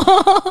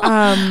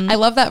 I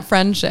love that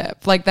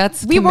friendship. Like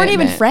that's we weren't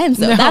even friends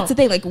though. No. That's the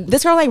thing. Like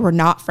this girl and I were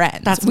not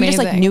friends. That's we just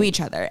like amazing. knew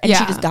each other, and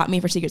she just got me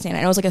for Secret Santa,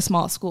 and it was like a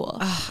small school.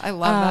 I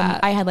love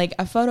that. I had like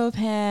a photo of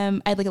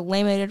him. I had like a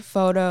laminated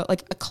photo,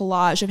 like a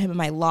collage of him in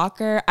my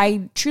locker.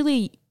 I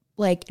truly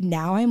like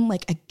now I'm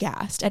like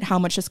aghast at how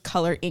much just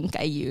color ink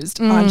I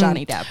used on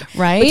Johnny Depp.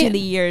 Right. Between the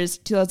years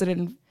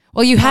 2000.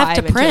 Well, you have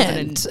to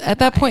print. At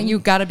that point, you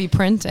got to be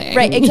printing.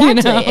 Right,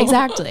 exactly, you know?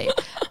 exactly.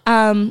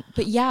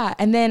 But yeah,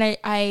 and then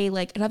I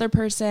like another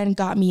person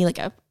got me like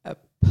a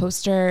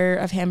poster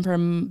of him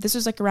from, this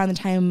was like around the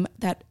time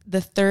that the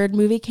 3rd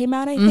movie came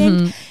out, I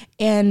think.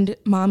 And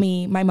my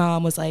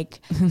mom was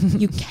like,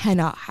 you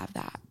cannot have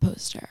that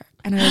poster.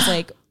 And I was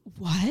like,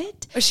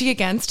 what? Was she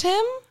against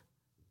him?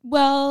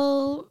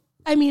 Well,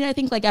 I mean, I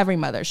think like every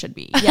mother should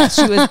be. Yes,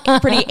 she was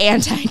pretty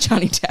anti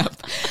Johnny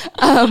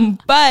Depp.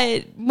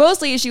 But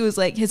mostly she was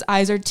like, his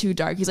eyes are too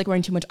dark. He's like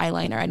wearing too much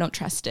eyeliner. I don't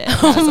trust it.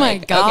 Oh my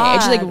God. Okay.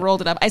 And she like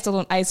rolled it up. I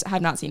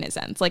have not seen it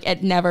since. Like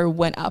it never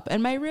went up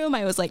in my room.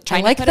 I was like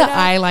trying to put the it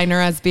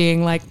eyeliner as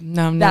being like,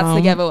 no. That's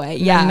the giveaway.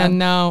 Yeah.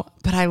 No.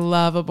 But I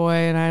love a boy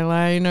in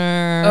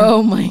eyeliner.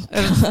 Oh my God.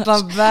 It's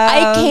the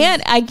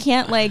best. I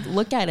can't like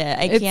look at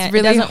it. It's can't.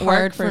 really it doesn't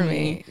hard work for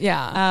me.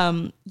 Yeah.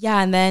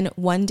 Yeah. And then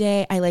one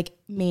day I like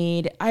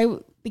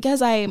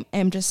because I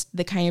am just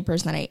the kind of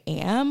person that I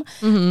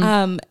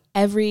am,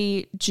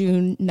 every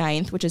June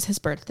 9th, which is his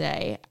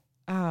birthday,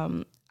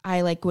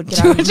 I like would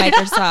get on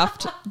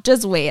Microsoft.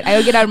 Just wait. I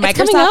would get on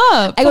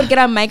Microsoft. I would get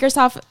on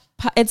Microsoft.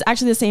 It's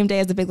actually the same day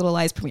as the Big Little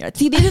Lies premiere.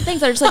 See, these are things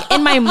that are just like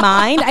in my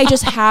mind. I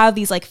just have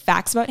these like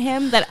facts about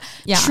him that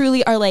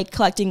truly are like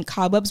collecting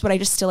cobwebs, but I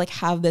just still like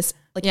have this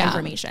like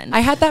information. I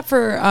had that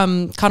for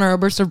Conor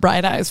Oberst of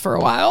Bright Eyes for a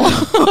while,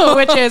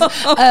 which is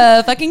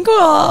fucking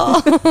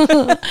cool.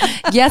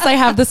 Yes, I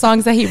have the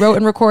songs that he wrote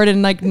and recorded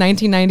in like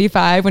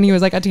 1995 when he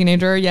was like a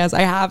teenager. Yes,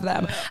 I have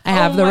them. I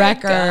have the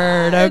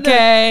record. God.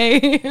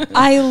 Okay.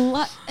 I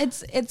love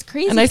it's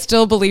crazy. And I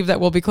still believe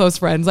that we'll be close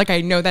friends. Like I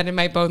know that in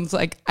my bones.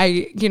 Like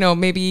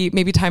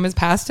maybe time has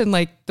passed and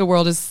like the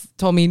world has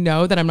told me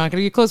no, that I'm not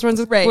going to be close friends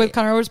with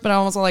Conor Oberst, but I'm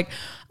also like,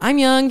 I'm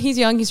young,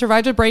 he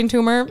survived a brain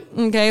tumor.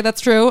 Okay,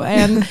 that's true.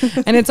 And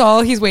it's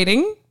all, he's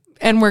waiting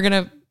and we're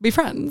going to be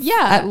friends.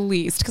 Yeah. At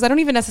least. Because I don't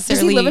even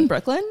necessarily. Does he live in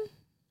Brooklyn?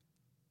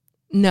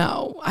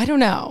 No, I don't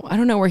know. I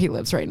don't know where he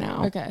lives right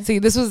now. Okay. See,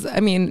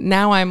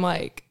 now I'm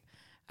like,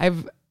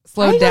 I've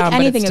slowed down,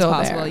 but anything it's still is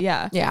possible. there.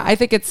 Yeah. Yeah. I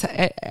think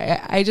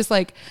I just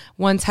like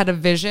once had a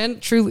vision,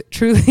 truly,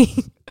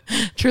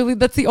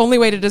 that's the only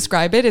way to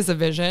describe it, is a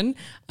vision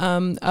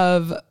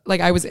of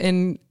like, I was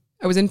in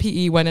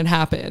PE when it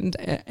happened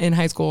in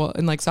high school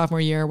in like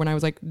sophomore year when I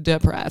was like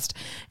depressed,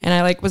 and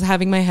I like was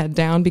having my head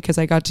down because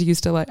I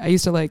used to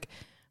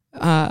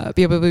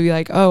be able to be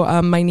like,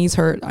 my knees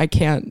hurt, I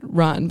can't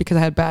run because I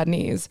had bad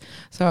knees.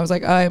 So I was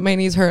like, my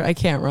knees hurt, I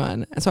can't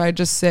run. So I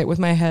just sit with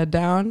my head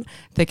down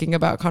thinking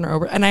about Conor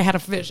Oberst, and I had a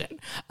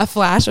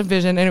flash of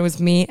vision, and it was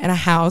me and a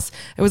house.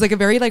 It was like a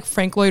very like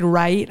Frank Lloyd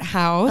Wright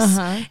house,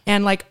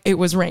 and like it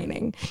was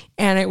raining,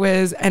 and it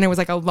was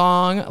like a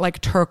long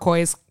like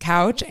turquoise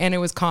couch, and it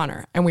was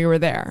Conor, and we were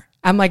there.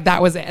 I'm like,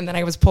 that was it. And then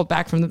I was pulled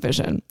back from the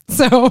vision.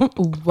 So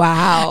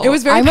wow, it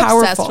was very powerful.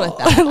 Obsessed with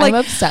that. Like, I'm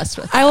obsessed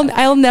with that.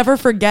 I'll never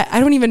forget.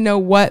 I don't even know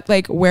what,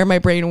 like, where my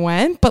brain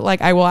went, but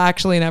like, I will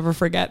actually never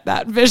forget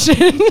that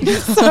vision.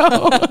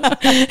 So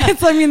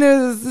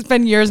it's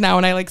been years now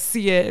and I like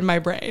see it in my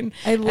brain.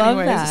 I love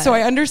that. So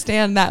I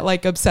understand that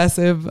like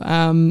obsessive,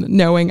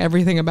 knowing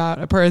everything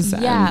about a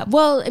person. Yeah.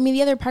 Well, I mean,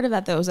 the other part of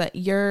that though is that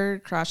your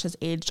crush has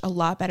aged a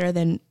lot better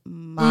than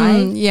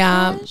my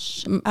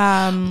crush.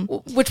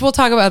 Which we'll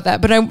talk about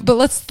that, but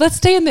let's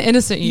stay in the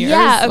innocent years.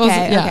 Yeah.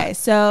 Okay.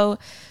 So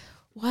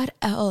what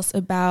else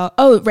about?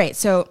 Oh, right.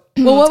 So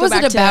what was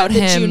it about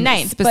him? June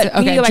 9th. But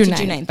we need to go back to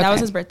June 9th. Okay. That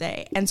was his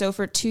birthday. And so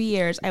for 2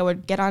 years, I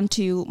would get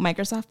onto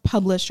Microsoft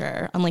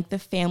Publisher on like the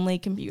family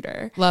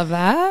computer. Love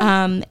that.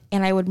 And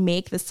I would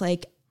make this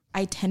like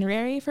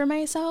itinerary for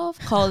myself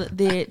called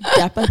the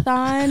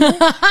Depathon.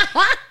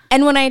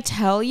 And when I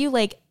tell you,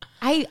 like,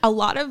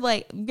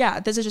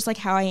 this is just like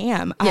how I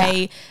am.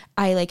 Yeah.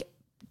 I like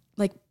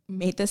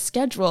made this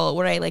schedule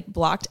where I like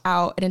blocked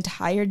out an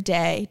entire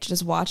day to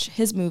just watch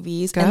his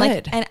movies.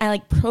 Good. And I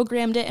like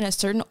programmed it in a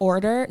certain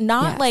order,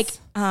 not like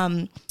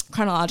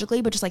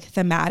chronologically, but just like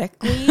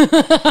thematically.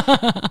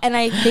 And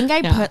I think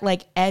I put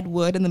like Ed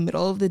Wood in the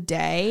middle of the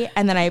day,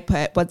 and then I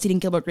put What's Eating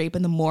Gilbert Grape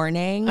in the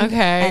morning.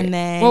 Okay. And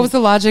then what was the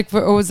logic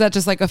for, or was that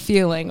just like a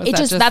feeling?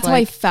 That's like, how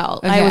I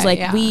felt. Okay, I was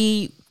like,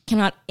 we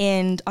cannot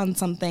end on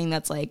something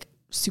that's like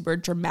super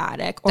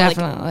dramatic or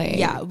definitely.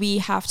 Like, we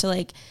have to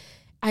like,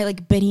 I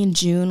like Benny and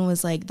June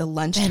was like the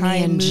lunchtime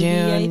Benny and movie,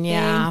 June, I think.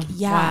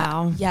 yeah.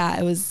 Wow. Yeah,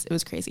 it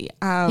was crazy.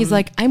 He's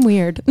like, I'm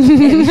weird.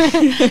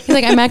 He's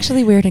like, I'm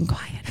actually weird and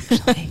quiet,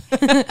 actually.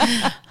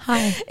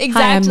 Hi. Exactly.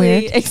 Hi, I'm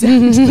weird.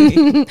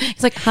 Exactly.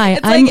 He's like, hi,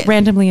 It's I'm like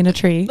randomly in a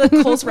tree. The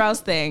Cole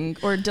Sprouse thing,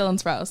 or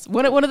Dylan Sprouse.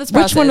 One of the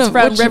Sprouses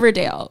from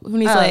Riverdale.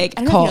 When he's like,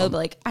 I don't know, but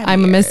like,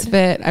 I'm a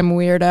misfit. I'm a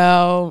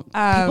weirdo.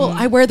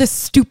 I wear this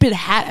stupid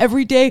hat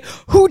every day.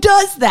 Who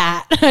does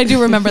that? I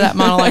do remember that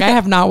monologue.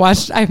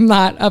 I'm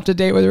not up to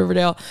date with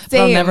Riverdale. But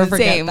I'll never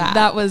forget that.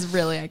 That was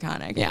really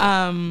iconic.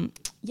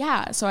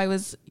 Yeah. So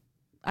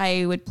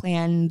I would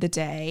plan the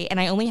day, and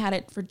I only had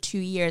it for 2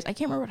 years. I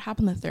can't remember what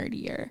happened the third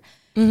year.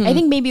 Mm-hmm. I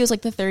think maybe it was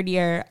like the third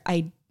year.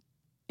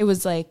 It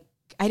was like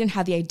I didn't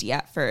have the idea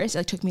at first.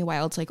 It took me a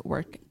while to like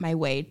work my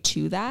way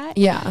to that.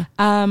 Yeah.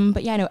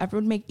 But yeah, I know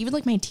everyone would even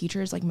like my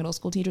teachers, like middle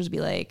school teachers would be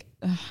like,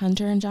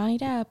 Hunter and Johnny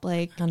Depp,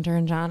 like Hunter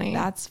and Johnny.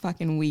 That's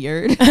fucking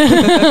weird.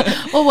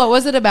 Well, what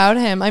was it about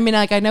him? I mean,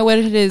 like I know what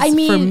it is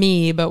for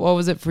me, but what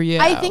was it for you?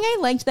 I think I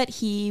liked that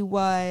he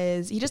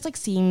just like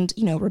seemed,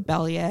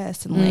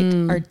 rebellious and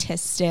like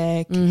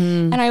artistic.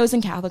 Mm-hmm. And I was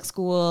in Catholic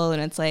school,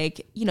 and it's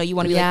like, you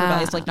want to be like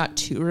rebellious, like not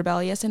too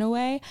rebellious in a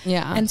way.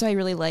 Yeah. And so I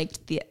really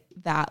liked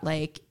that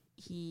like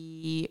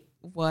he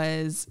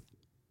was,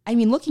 I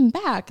mean, looking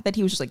back, that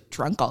he was just like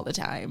drunk all the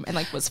time and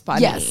like was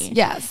funny.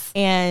 Yes.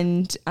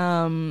 And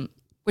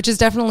which is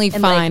definitely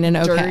fine and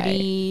okay.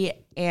 Dirty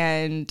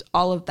and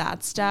all of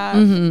that stuff.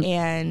 Mm-hmm.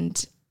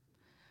 And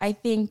I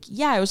think,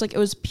 it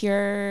was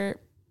pure,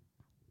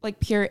 like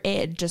pure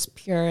id, just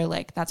pure,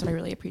 like that's what I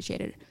really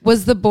appreciated.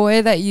 Was the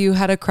boy that you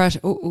had a crush,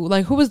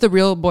 like who was the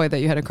real boy that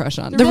you had a crush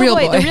on? The real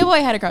boy I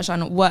had a crush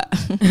on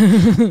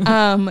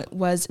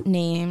was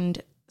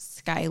named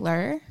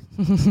Skylar.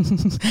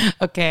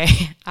 Okay,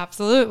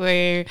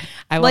 absolutely.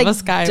 I love a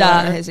Skylar.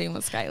 Duh, his name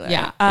was Skylar.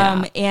 Yeah.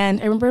 And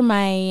I remember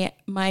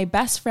my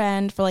best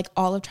friend for like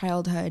all of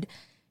childhood.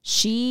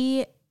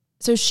 She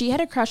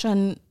had a crush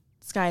on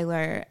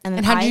Skylar,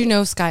 and how did you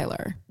know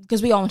Skylar?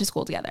 Because we all went to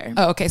school together.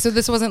 Oh, okay. So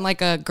this wasn't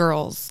like a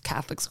girls'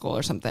 Catholic school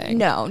or something.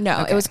 No,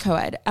 okay. It was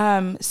co-ed.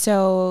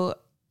 So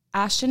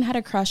Ashton had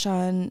a crush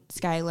on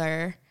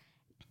Skylar,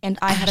 and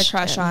I had a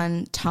crush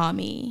on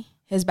Tommy,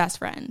 his best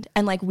friend,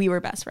 and like we were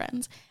best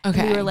friends. Okay,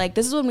 and we were like,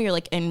 this is when we were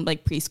like in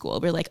like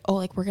preschool. We were like, oh,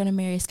 like we're gonna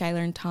marry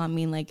Skylar and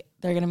Tommy, and like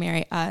they're gonna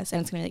marry us,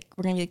 and it's gonna be like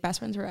we're gonna be like best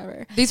friends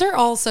forever. These are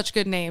all such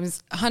good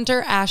names: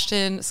 Hunter,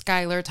 Ashton,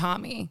 Skylar,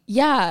 Tommy.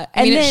 Yeah,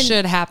 I mean, it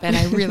should happen.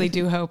 I really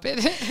do hope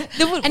it,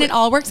 and it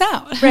all works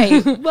out.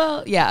 Right.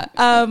 Well, yeah.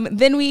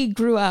 Then we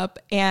grew up,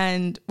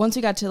 and once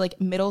we got to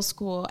like middle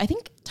school, I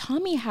think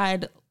Tommy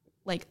had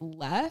like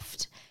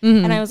left,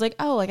 and I was like,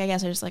 oh, like I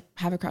guess I just like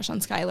have a crush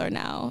on Skylar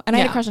now, and I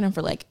had a crush on him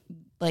for like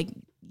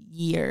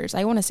years.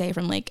 I want to say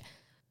from like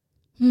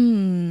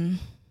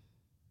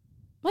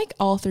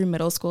all through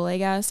middle school, I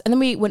guess. And then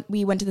we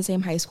went to the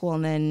same high school,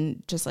 and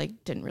then just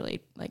like didn't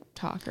really like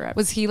talk or.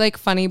 Was he like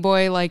funny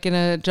boy, like in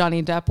a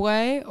Johnny Depp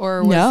way,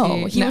 or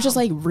was he was just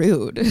like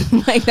rude.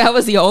 Like that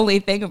was the only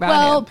thing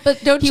about him.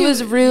 But he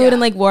was rude and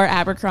like wore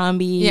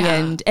Abercrombie,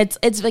 and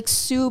it's like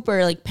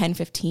super like Pen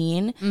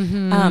 15.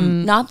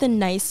 Mm-hmm. Not the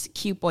nice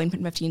cute boy in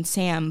Pen 15,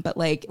 Sam, but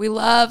like we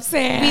love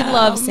Sam.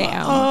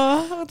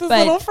 Oh, those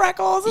little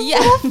freckles, his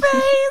little face.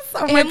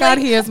 Oh my god,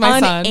 he is my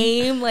son.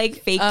 AIM,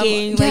 like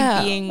faking,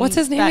 like being. What's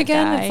his name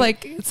again? Guy. It's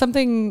like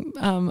something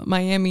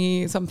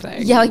Miami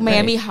something. Yeah, like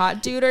Miami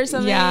Hot Dude or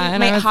something. Yeah,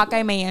 and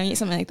Hawkeye Miami,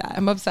 something like that.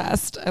 I'm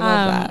obsessed. I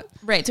love that.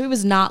 Right, so he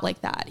was not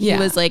like that. He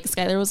was like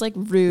Skylar was like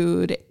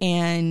rude,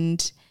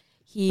 and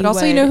he. But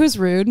also, you know who's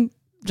rude?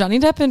 Johnny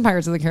Depp in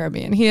Pirates of the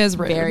Caribbean. He is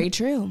rude. Very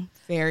true.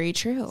 Very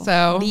true.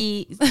 So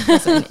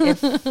listen,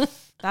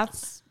 if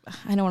that's,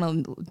 I don't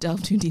want to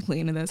delve too deeply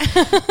into this.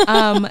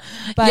 But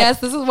yes,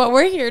 this is what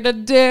we're here to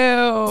do.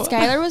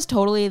 Skylar was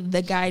totally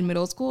the guy in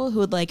middle school who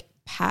would like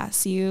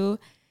pass you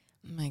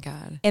Oh my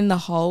God. in the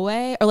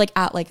hallway or like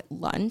at like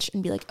lunch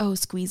and be like, oh,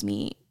 squeeze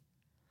me.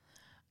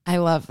 I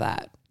love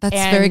that. That's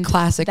And very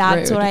classic.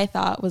 That's rude. what I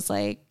thought was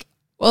like,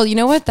 Well, you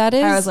know what that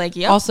is? I was like,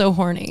 yep. Also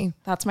horny.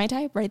 that's my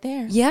type right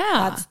there.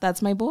 Yeah.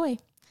 That's my boy.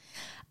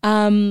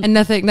 And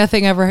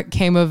nothing ever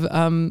came of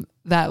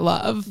that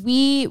love.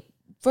 We,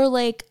 for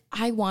like,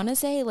 I want to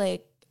say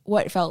like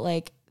what felt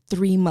like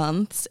 3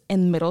 months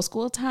in middle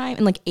school time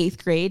and like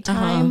 8th grade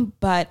time,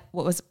 but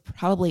what was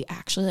probably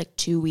actually like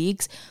 2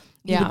 weeks.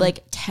 We would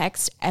like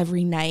text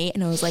every night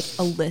and I was like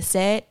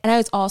illicit. And I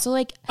was also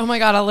like, Oh my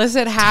God,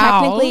 illicit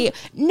how? technically,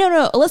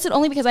 no, illicit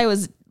only because I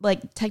was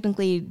like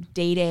technically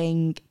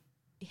dating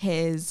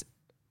his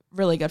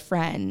really good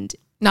friend.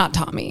 Not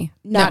Tommy.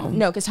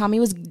 No, because Tommy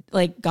was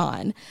like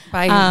gone.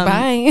 Bye.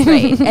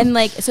 Right. And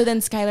like, so then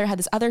Skylar had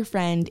this other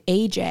friend,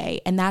 AJ,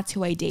 and that's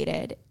who I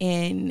dated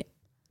in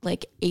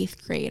like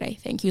 8th grade, I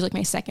think. He was like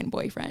my second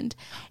boyfriend.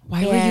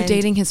 Why were you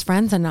dating his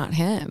friends and not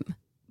him?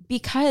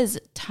 Because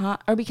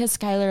because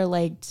Skylar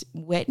liked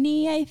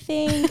Whitney, I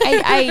think.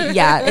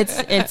 Yeah,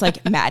 it's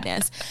like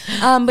madness.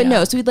 But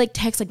no, so we'd like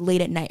text like late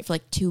at night for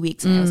like 2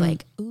 weeks, and I was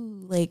like, ooh,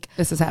 like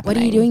This is happening.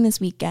 what are you doing this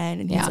weekend?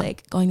 And he's Yeah.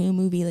 like, going to a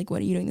movie. Like, what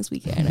are you doing this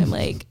weekend? I'm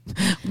like,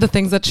 The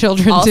things that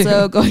children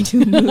also do. going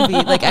to a movie.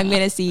 Like, I'm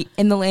gonna see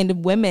In the Land of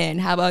Women.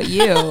 How about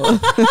you?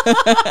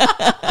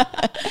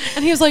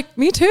 And he was like,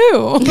 me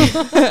too.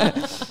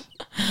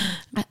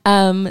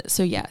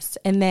 So yes,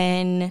 and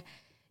then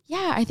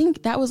yeah, I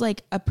think that was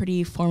like a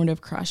pretty formative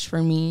crush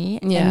for me.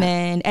 Yeah.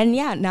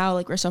 And now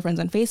like we're still friends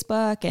on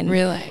Facebook, and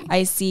Really?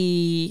 I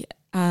see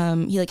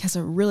he like has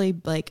a really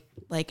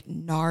like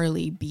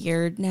gnarly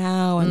beard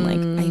now, and like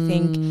I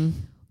think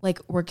like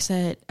works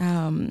at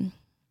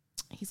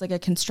he's like a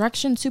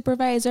construction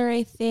supervisor,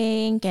 I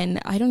think, and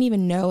I don't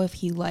even know if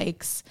he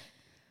likes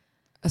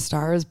A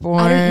Star is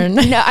Born.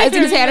 No, I was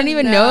gonna say I don't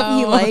even know if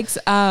he know. likes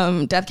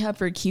Death Cab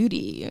for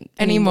Cutie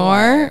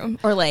Anymore?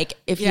 or like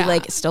if Yeah. he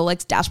like still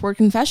likes Dashboard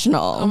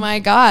Confessional. Oh my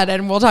God.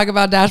 And we'll talk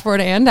about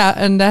Dashboard and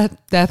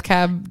Death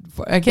Cab.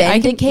 I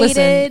can Vindicated.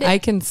 listen. I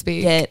can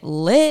speak. Get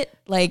lit,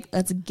 like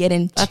let's get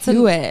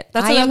into it.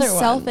 That's I am another one.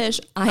 selfish.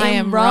 I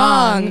am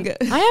wrong.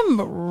 I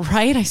am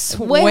right. I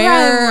swear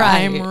Where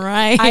I'm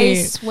right. I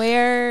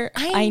swear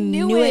I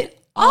knew it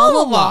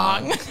all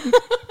along.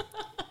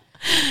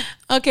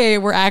 Okay,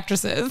 we're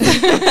actresses.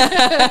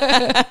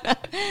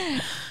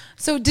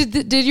 So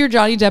did your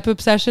Johnny Depp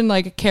obsession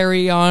like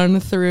carry on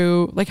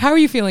through? Like, how are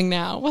you feeling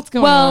now? What's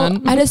going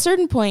on? At a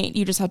certain point,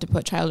 you just have to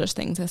put childish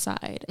things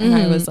aside. And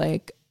I was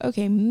like,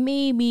 okay,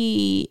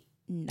 maybe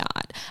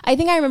not. I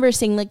think I remember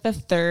seeing like the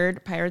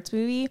 3rd Pirates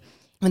movie.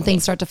 When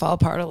things start to fall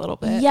apart a little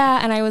bit. Yeah,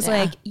 and I was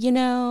like,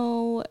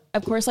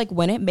 of course, like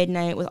Win at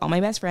Midnight with all my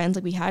best friends,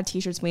 like we had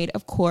t-shirts made,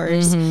 of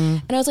course.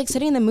 And I was like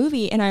sitting in the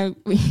movie, and I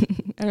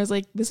was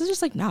like, this is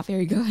just like not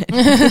very good.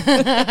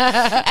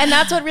 And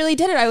that's what really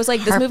did it. I was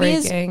like, this movie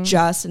is Heartbreaking.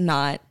 just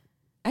not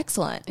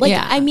excellent. Like,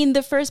 Yeah. I mean,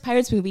 the first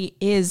Pirates movie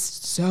is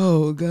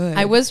so good.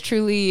 I was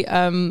truly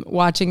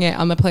watching it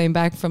on the plane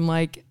back from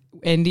like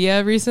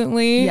India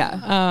recently.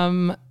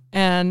 Yeah.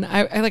 And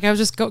I was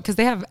just because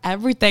they have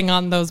everything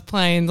on those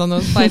planes, on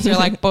those flights. You're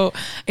like, but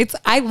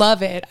I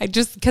love it.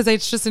 Because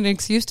it's just an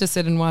excuse to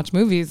sit and watch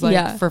movies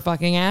like for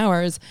fucking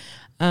hours.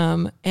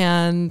 And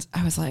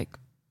I was like,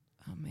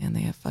 oh man,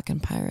 they have fucking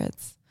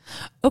pirates.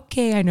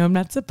 Okay, I know I'm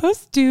not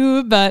supposed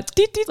to, but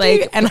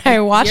like, and I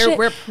watched it.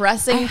 We're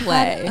pressing I play.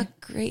 had a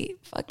great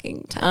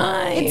fucking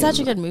time. It's such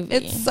a good movie.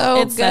 It's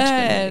so It's such a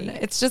good good. movie.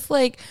 It's just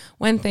like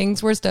when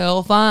things were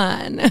still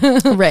fun,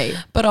 Right.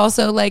 But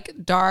also like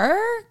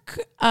dark,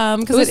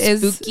 because it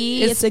is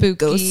spooky. It's It's a spooky.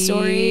 ghost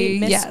story,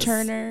 Miss Yes.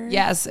 Turner.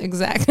 Yes,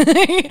 exactly.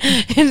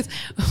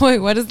 Wait,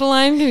 what is the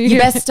line? Can You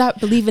best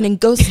stop believing in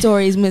ghost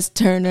stories, Miss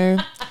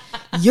Turner.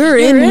 You're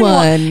in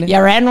one.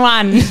 You're in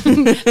one.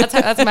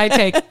 that's my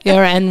take.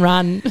 You're in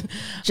one.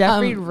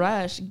 Jeffrey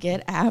Rush,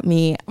 get at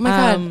me. Oh my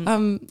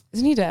god.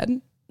 Isn't he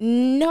dead?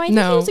 No, I think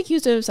No. he was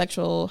accused of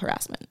sexual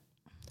harassment.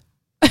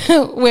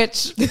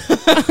 Which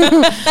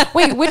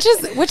wait, which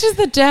is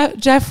the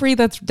Jeffrey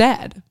that's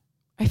dead?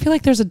 I feel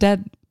like there's a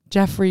dead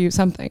Jeffrey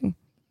something.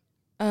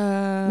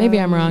 Maybe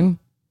I'm wrong.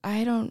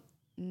 I don't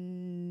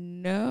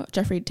know.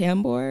 Jeffrey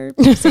Tambor,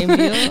 same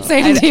deal.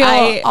 Same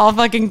deal. All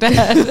fucking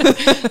dead.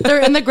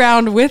 They're in the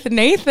ground with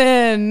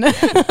Nathan.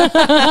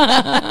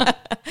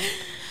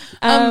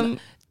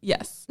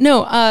 Yes.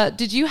 No.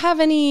 Did you have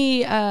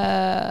any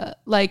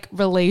like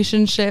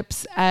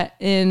relationships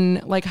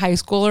in like high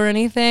school or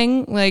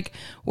anything? Like,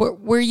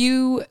 were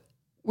you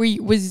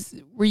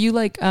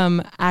like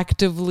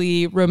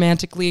actively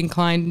romantically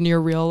inclined in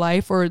your real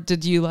life, or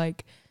did you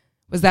like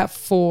was that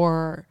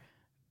for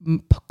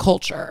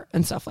culture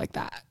and stuff like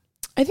that?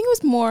 I think it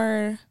was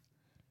more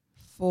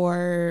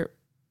for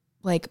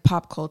like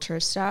pop culture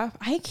stuff,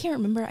 I can't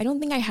remember. I don't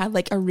think I had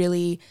like a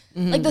really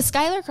like the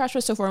Skylar crush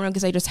was so formative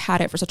because I just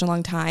had it for such a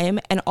long time,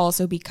 and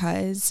also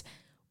because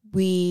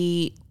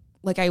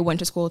I went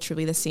to school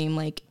truly the same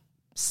like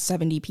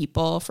 70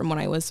 people from when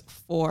I was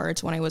 4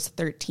 to when I was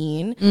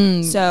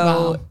 13. So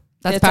wow.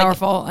 That's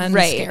powerful and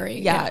scary.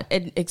 Yeah,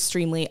 and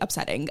extremely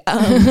upsetting.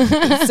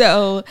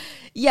 So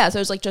it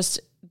was like just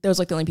those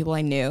like the only people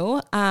I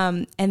knew.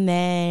 And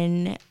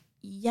then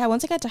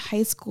once I got to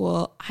high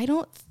school, I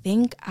don't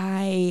think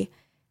I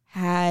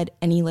had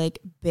any like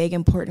big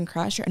important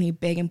crush or any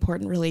big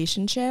important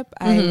relationship.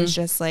 I was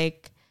just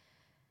like,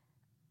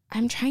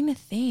 I'm trying to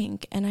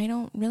think, and I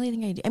don't really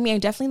think I do. I mean, I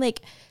definitely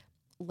like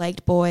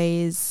liked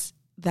boys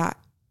that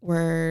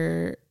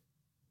were,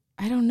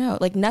 I don't know,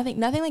 like nothing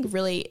like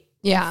really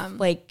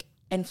like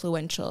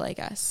influential, I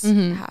guess,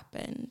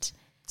 happened.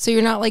 So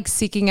you're not like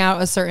seeking out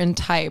a certain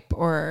type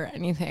or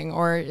anything,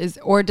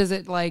 or does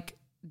it like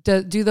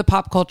do the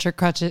pop culture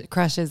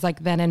crushes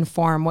like then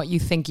inform what you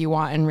think you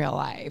want in real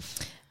life?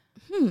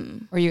 Or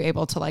are you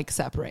able to like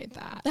separate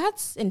that?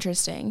 That's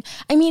interesting.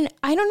 I mean,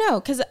 I don't know,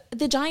 because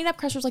the Johnny Depp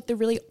crush was like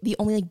the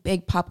only like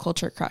big pop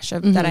culture crush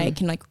that I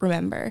can like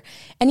remember,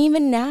 and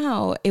even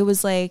now it was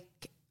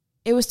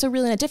still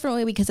really in a different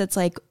way, because it's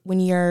like when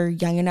you're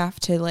young enough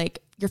to like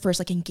you're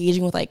first like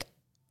engaging with like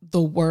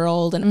the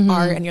world and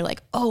art, and you're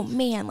like, oh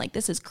man, like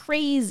this is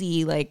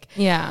crazy, like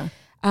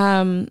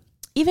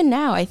even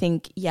now I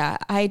think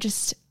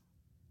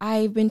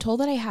I've been told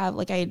that I have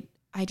like I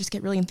just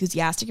get really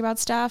enthusiastic about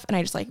stuff, and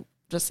I just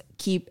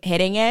keep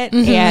hitting it,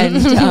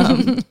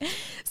 and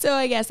so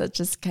I guess that's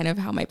just kind of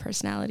how my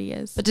personality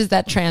is. But does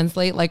that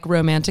translate like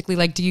romantically?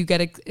 Like, do you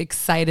get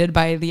excited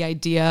by the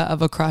idea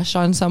of a crush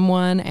on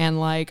someone and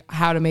like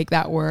how to make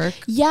that work?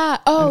 Yeah.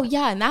 Oh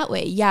yeah. In that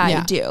way. Yeah.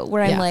 I do.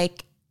 Where I'm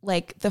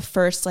like the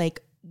first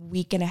like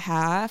week and a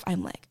half,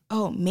 I'm like,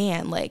 oh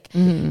man, like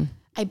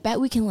I bet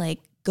we can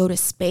like go to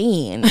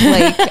Spain.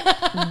 Like,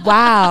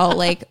 wow.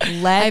 Like,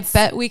 I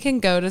bet we can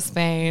go to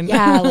Spain.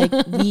 Yeah. Like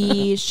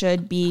we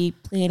should be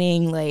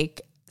planning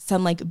like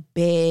some like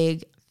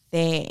big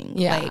thing.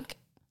 Yeah. Like,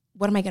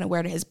 what am I going to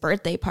wear to his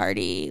birthday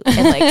party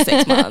in like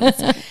 6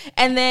 months?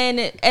 And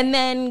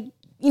then,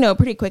 you know,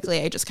 pretty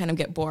quickly I just kind of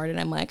get bored, and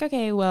I'm like,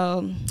 okay,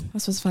 well,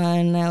 this was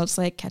fun. I'll just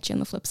like catch you on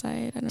the flip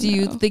side. I don't know. Do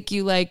you think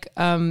you like,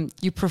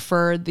 you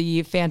prefer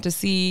the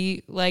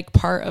fantasy like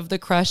part of the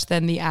crush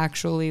than the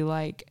actually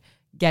like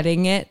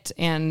getting it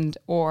once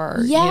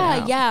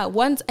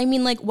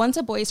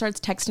a boy starts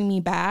texting me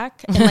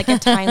back in like a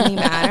timely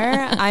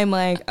manner, I'm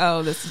like,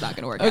 oh, this is not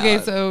gonna work out. Okay,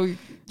 so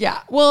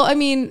well, I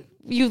mean,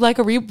 you like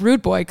a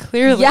rude boy,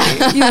 clearly.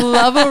 You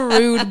love a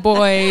rude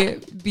boy.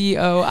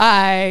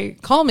 BOI,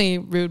 call me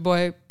rude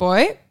boy,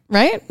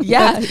 right?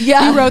 Yeah.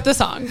 You wrote the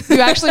song.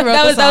 You actually wrote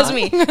the song. That was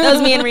me. That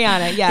was me and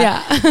Rihanna.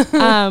 Yeah.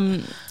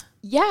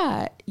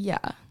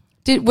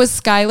 Was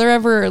Skylar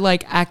ever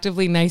like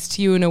actively nice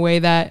to you in a way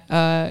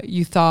that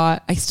you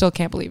thought, I still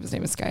can't believe his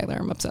name is Skylar.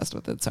 I'm obsessed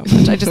with it so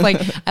much. I just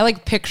like, I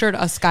like pictured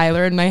a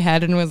Skylar in my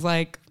head and was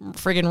like,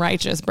 friggin'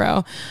 righteous,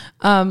 bro.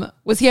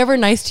 Was he ever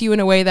nice to you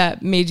in a way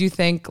that made you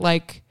think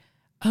like,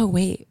 oh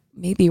wait,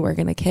 maybe we're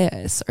going to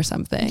kiss or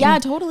something? Yeah,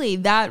 totally.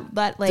 That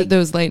like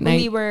those late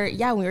night. When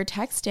we were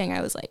texting,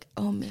 I was like,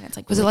 oh man, it's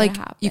like, was it like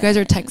you guys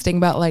are texting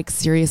about like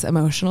serious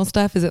emotional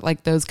stuff? Is it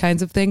like those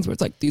kinds of things where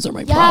it's like, these are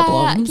my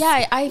problems?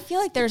 Yeah. I feel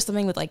like there's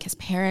something with like his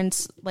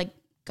parents like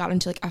got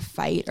into like a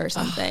fight or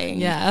something.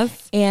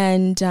 Yes.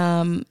 And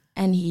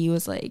he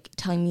was like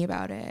telling me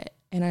about it,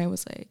 and I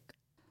was like,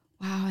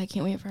 wow, I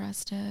can't wait for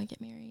us to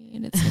get married.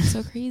 It's like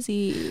so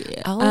crazy.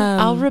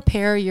 I'll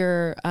repair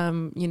your,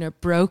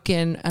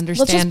 broken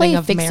understanding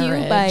of Fix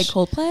marriage. You by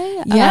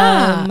Coldplay.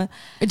 Yeah.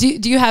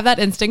 Do you have that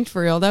instinct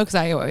for real though? Because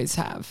I always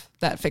have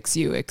that fix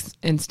you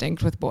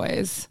instinct with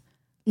boys.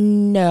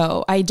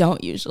 No, I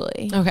don't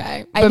usually.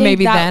 Okay, but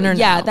maybe then or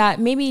yeah, no?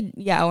 that maybe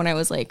when I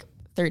was like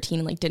 13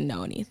 and like didn't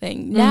know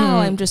anything. Now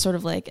I'm just sort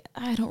of like,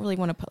 I don't really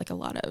want to put like a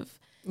lot of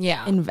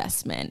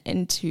investment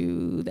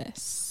into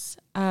this.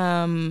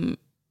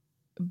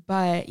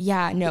 But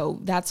no,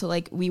 that's what,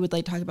 like, we would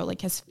like talk about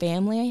like his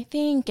family, I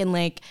think, and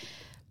like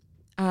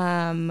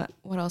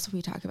what else would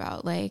we talk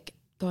about, like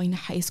going to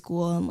high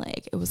school, and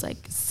like it was like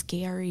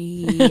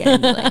scary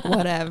and like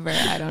whatever,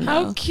 I don't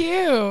know. How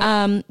cute.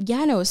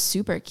 It was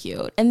super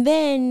cute. And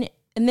then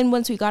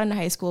once we got into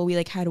high school, we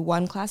like had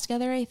one class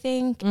together, I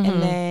think,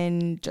 and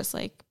then just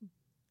like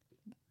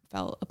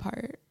fell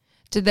apart.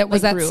 Was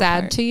that sad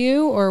apart to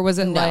you, or was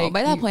it no,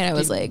 by that point I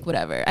was like,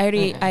 whatever. I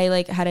think I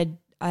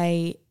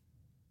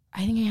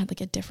had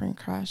like a different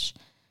crush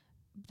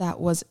that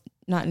was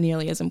not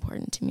nearly as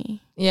important to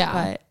me.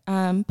 Yeah.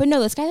 But no,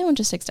 this guy one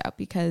just sticks out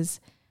because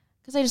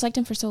I just liked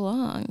him for so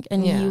long,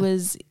 and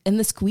and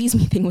the squeeze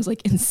me thing was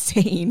like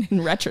insane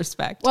in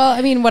retrospect. Well,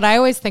 I mean, what I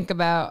always think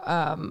about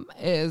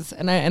is,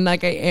 I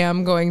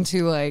am going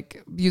to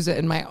like use it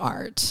in my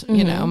art,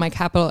 my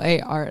capital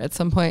A art at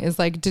some point, is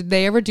like, did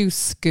they ever do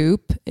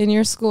Scoop in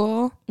your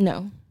school?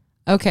 No.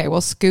 Okay.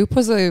 Well, Scoop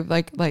was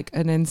like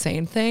an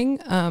insane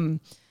thing.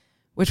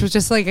 which was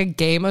just like a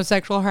game of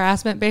sexual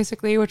harassment,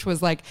 basically, which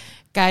was like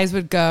guys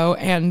would go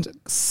and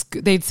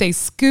they'd say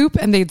scoop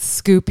and they'd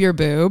scoop your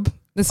boob.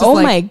 This is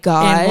my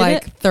God. In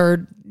like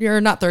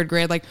not third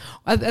grade, like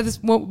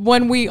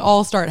when we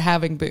all start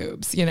having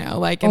boobs, you know,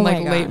 like in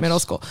like late middle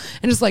school,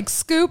 and just like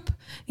scoop,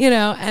 you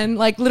know, and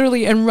like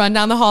literally and run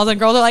down the halls and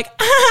girls are like,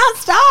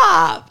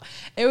 stop.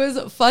 It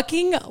was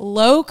fucking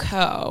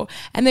loco.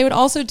 And they would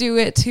also do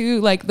it to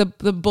like the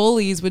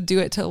bullies would do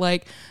it to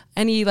like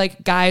any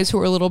like guys who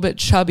were a little bit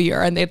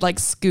chubbier, and they'd like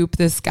scoop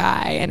this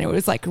guy, and it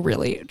was like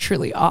really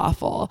truly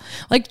awful.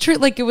 Like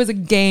like it was a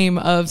game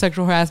of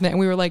sexual harassment, and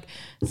we were like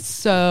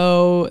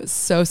so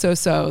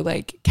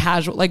like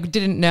casual, like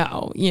didn't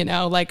know, you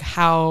know, like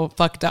how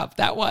fucked up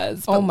that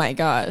was. But, oh my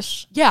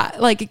gosh. Yeah,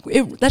 like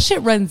that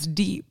shit runs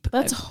deep.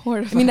 That's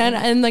horrifying. I mean,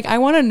 and like I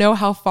want to know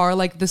how far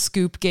like the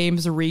scoop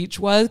game's reach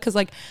was, because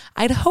like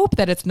I'd hope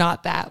that it's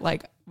not that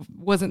like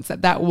wasn't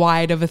that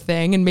wide of a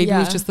thing, and maybe it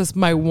was just this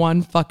my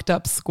one fucked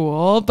up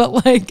school,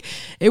 but like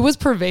it was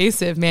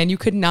pervasive, man. You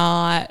could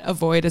not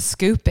avoid a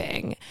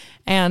scooping.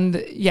 And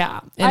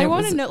and I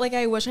want to know, like,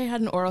 I wish I had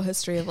an oral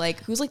history of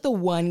like who's like the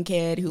one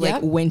kid who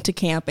like went to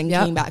camp and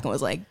came back and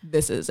was like,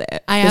 this is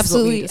it. I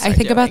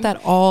think about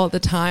that all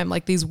the time,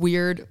 like these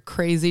weird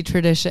crazy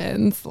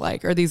traditions,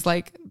 like, or these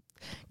like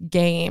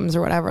games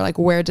or whatever, like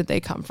where did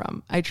they come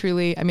from? I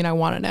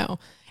want to know.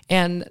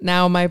 And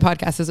now my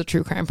podcast is a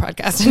true crime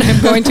podcast, and I'm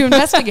going to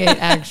investigate,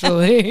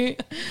 actually.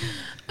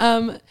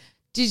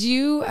 Did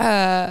you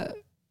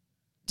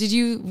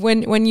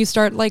when you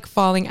start like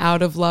falling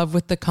out of love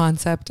with the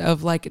concept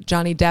of like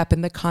Johnny Depp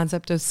and the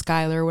concept of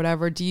Skylar or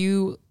whatever, do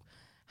you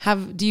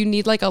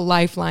need like a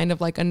lifeline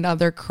of like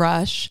another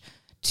crush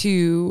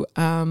to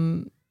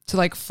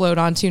like float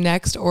onto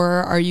next, or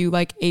are you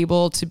like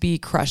able to be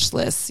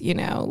crushless, you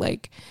know,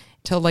 like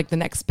till like the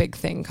next big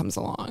thing comes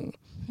along?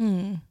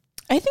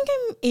 I think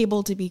I'm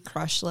able to be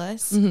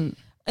crushless. Mm-hmm.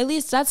 At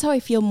least that's how I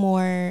feel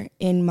more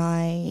in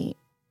my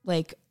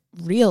like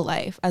real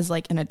life as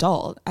like an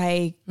adult.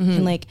 I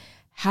can like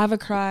have a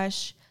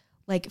crush,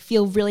 like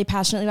feel really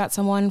passionately about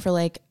someone for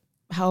like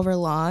however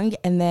long,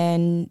 and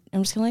then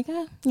I'm just kind of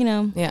like, you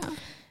know. Yeah.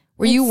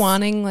 Were you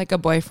wanting like a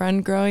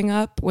boyfriend growing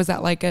up? Was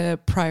that like a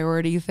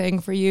priority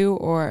thing for you,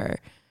 or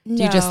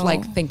do you just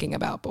like thinking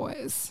about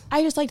boys?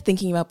 I just like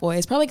thinking about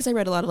boys, probably because I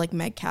read a lot of like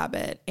Meg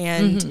Cabot,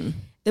 and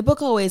the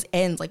book always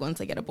ends like once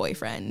I get a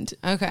boyfriend.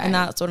 Okay. And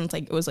that's when it's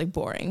like, it was like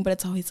boring, but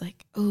it's always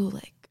like, oh,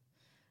 like,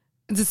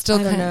 is it still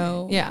I don't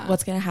know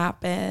what's going to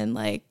happen.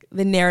 Like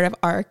the narrative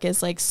arc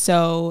is like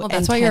so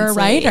that's why you're a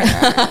writer.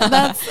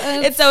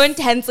 It's so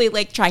intensely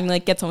like trying to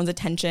like get someone's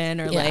attention,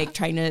 or like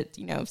trying to,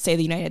 you know, say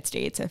the United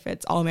States if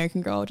it's All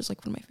American Girl, which is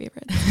like one of my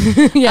favorites.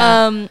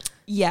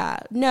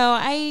 No,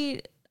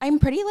 I'm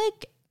pretty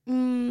like,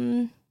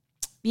 the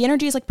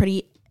energy is like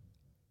pretty,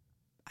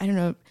 I don't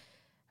know.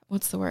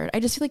 What's the word? I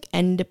just feel like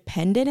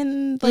independent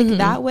in like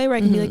that way, where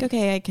I can be like,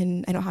 okay, I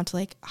don't have to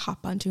like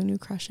hop onto a new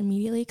crush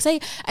immediately. Cause I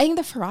think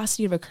the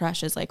ferocity of a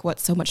crush is like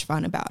what's so much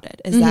fun about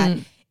it, is that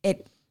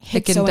it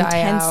hits so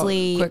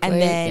intensely and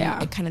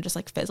then it kind of just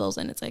like fizzles,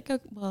 and it's like, oh,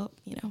 well,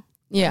 you know.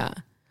 Yeah.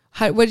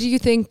 What do you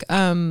think?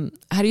 How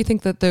do you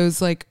think that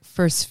those like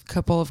first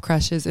couple of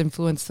crushes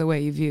influence the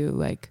way you view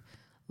like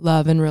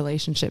love and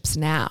relationships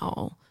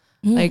now?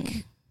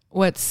 Like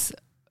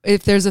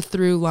if there's a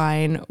through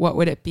line, what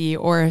would it be?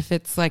 Or if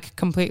it's like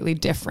completely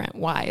different,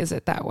 why is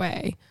it that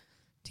way,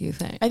 do you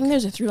think? I think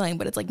there's a through line,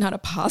 but it's like not a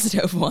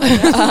positive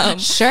one.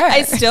 Sure.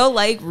 I still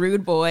like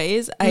rude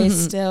boys. I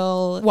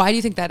still... Why do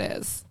you think that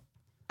is?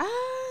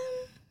 I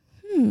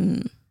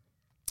don't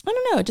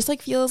know. It just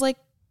like feels like...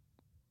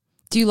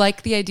 Do you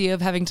like the idea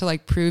of having to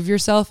like prove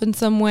yourself in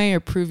some way, or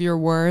prove your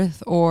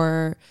worth,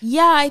 or...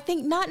 Yeah, I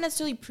think not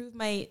necessarily prove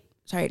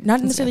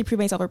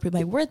myself or prove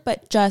my worth,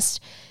 but just...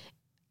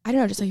 I don't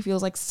know, just like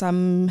feels like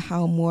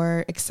somehow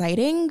more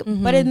exciting,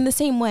 but in the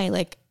same way,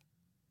 like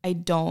I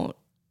don't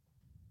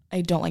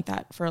like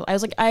that.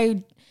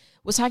 I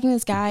was talking to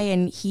this guy,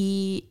 and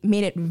he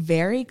made it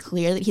very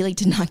clear that he like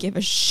did not give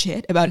a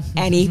shit about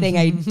anything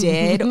I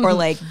did or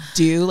like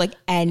do like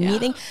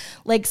anything. Yeah.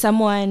 Like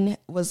someone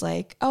was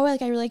like, oh,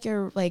 like I really like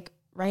your like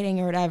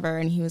writing or whatever,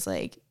 and he was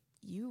like,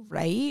 you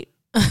write?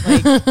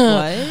 Like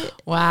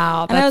what?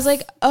 Wow. And I was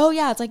like, oh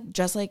yeah, it's like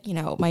just like, you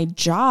know, my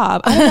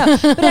job. I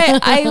don't know.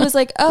 But I was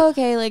like, oh,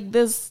 okay, like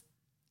this,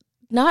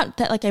 not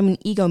that like I'm an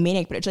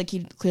egomaniac, but it's like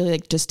he clearly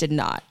like just did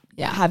not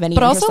have any.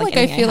 But also like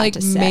I feel like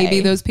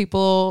maybe those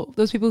people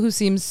who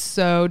seem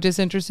so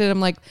disinterested, I'm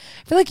like,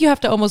 I feel like you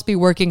have to almost be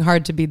working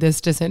hard to be this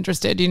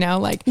disinterested, you know?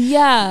 Like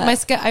my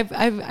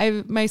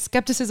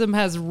skepticism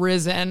has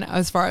risen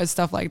as far as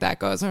stuff like that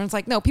goes. And it's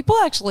like, no, people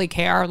actually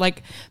care.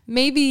 Like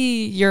maybe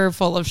you're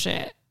full of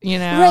shit. You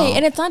know? Right.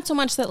 And it's not so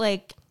much that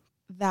like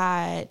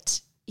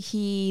that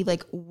he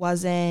like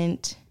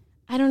wasn't,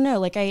 I don't know,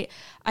 like I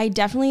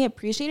definitely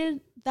appreciated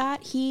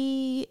that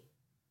he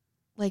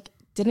like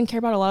didn't care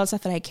about a lot of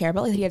stuff that I care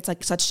about. Like he had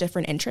like such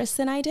different interests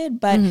than I did,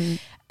 but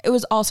it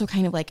was also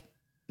kind of like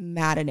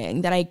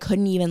maddening that I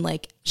couldn't even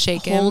like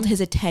hold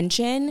his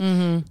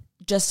attention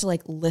just to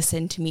like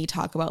listen to me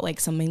talk about like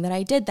something that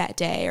I did that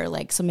day or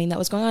like something that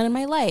was going on in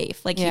my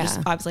life. Like he just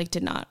obviously like,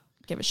 did not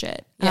give a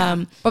shit.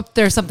 But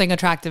there's something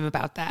attractive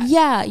about that.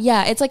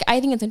 Yeah. It's like, I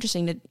think it's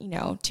interesting to, you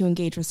know, to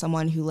engage with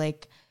someone who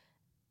like,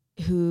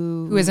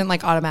 who isn't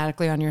like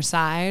automatically on your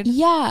side.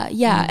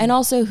 Yeah. And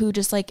also who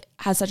just like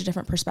has such a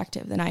different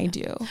perspective than I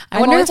do. I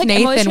wonder if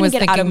Nathan was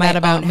thinking that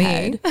about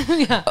me.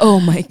 Yeah.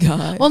 Oh my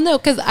God. Well, no,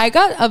 because I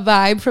got a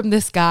vibe from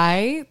this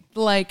guy,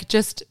 like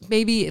just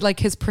maybe like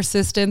his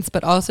persistence,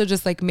 but also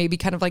just like maybe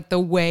kind of like the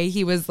way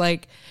he was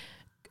like,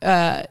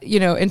 you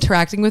know,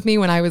 interacting with me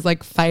when I was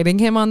like fighting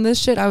him on this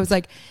shit. I was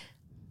like,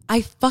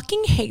 I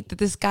fucking hate that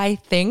this guy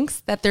thinks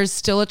that there's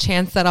still a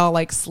chance that I'll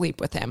like sleep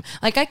with him.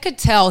 Like I could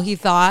tell he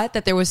thought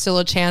that there was still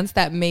a chance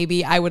that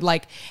maybe I would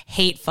like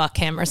hate fuck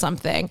him or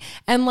something.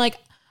 And like,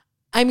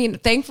 I mean,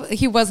 thankfully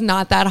he was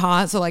not that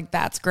hot. So like,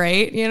 that's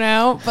great, you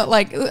know, but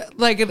like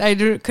I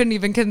couldn't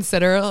even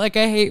consider like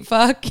a hate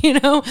fuck, you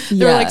know,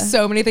 there were like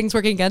so many things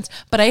working against,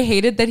 but I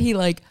hated that he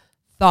like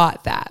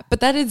thought that.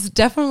 But that is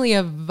definitely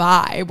a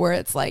vibe where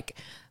it's like,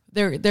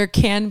 there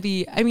can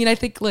be, I mean, I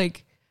think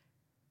like,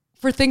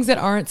 for things that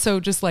aren't so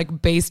just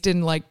like based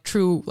in like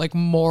true like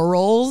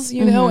morals,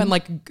 you know, and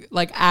like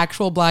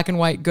actual black and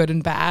white good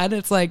and bad.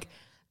 It's like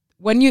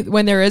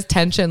when there is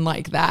tension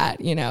like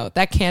that, you know,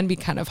 that can be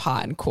kind of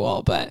hot and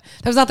cool, but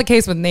that was not the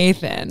case with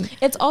Nathan.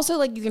 It's also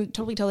like you can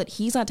totally tell that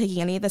he's not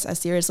taking any of this as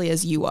seriously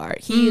as you are.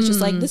 He is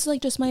just like, this is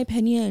like just my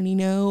opinion, you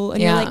know?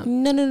 And you're like,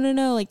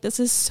 no. Like this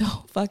is so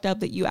fucked up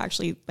that you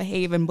actually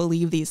behave and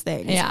believe these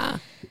things. Yeah.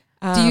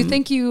 Do you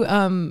think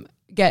you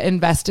get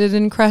invested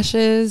in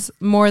crushes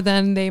more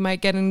than they might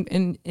get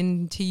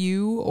into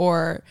you,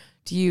 or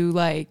do you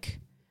like,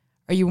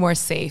 are you more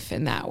safe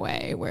in that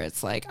way where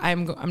it's like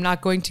I'm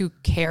not going to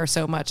care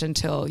so much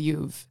until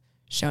you've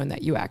shown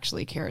that you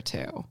actually care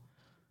too?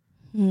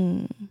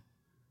 I'm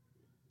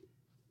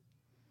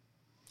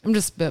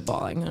just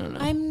spitballing. I don't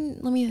know.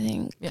 Let me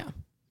think. Yeah.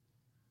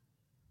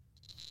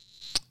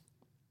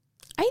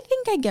 I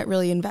think I get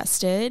really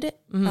invested.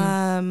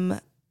 Yeah,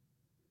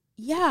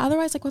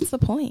 otherwise like what's the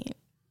point?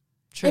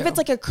 True. If it's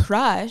like a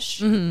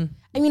crush, I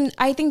mean,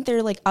 I think there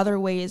are like other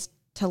ways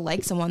to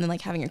like someone than like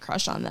having a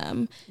crush on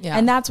them. Yeah.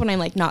 And that's when I'm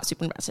like not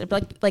super invested.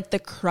 But like the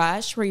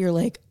crush where you're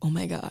like, oh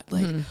my God,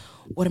 like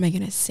what am I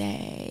gonna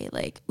say?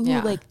 Like, ooh,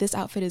 like this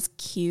outfit is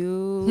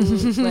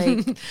cute.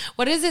 Like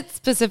what is it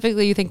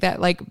specifically you think that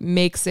like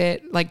makes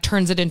it like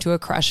turns it into a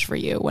crush for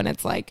you when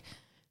it's like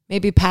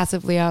maybe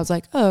passively I was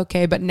like, oh,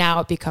 okay, but now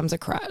it becomes a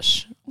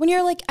crush? When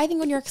you're like, I think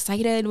when you're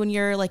excited, when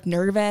you're like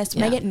nervous,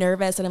 when I get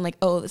nervous and I'm like,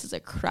 oh, this is a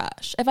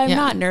crush. If I'm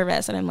not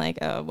nervous and I'm like,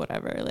 oh,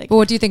 whatever. Like, but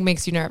what do you think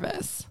makes you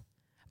nervous?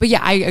 But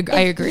yeah, I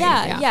agree.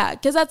 Yeah.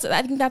 Because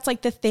I think that's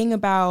like the thing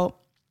about,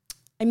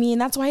 I mean,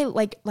 that's why I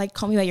like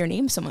Call Me By Your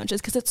Name so much,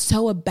 is because it's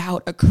so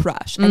about a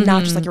crush and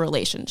not just like a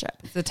relationship.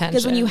 It's attention.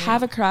 Because when you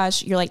have a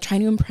crush, you're like trying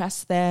to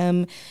impress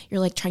them. You're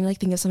like trying to like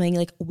think of something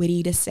like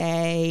witty to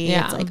say.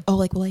 Yeah. It's like, oh,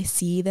 like, will I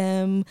see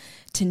them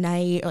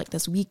tonight or like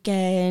this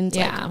weekend?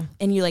 Yeah. Like,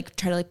 and you like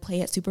try to like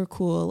play it super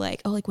cool.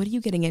 Like, oh, like, what are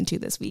you getting into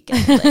this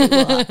weekend? Like,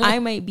 well, I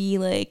might be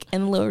like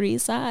in the Lower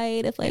East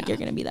Side if like you're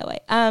going to be that way.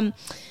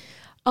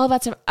 All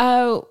that stuff.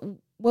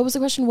 What was the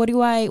question? What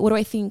do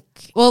I think?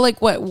 Well,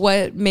 like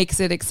what makes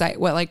it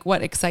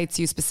what excites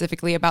you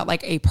specifically about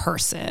like a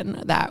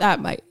person that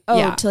might,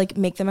 to like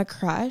make them a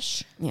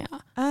crush. Yeah.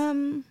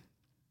 I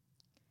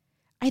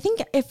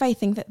think if I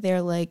think that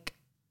they're like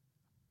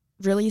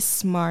really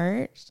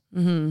smart,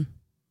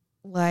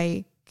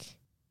 like,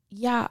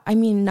 yeah, I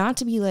mean, not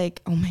to be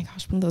like, oh my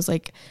gosh, one of those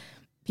like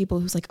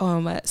people who's like, oh,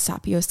 I'm a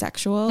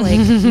sapiosexual, like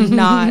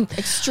not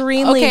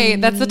extremely. Okay,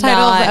 that's the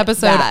title of the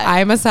episode. That.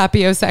 I'm a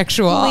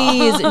sapiosexual.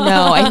 Please,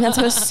 no. I think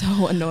that's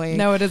so annoying.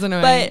 No, it is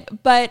annoying.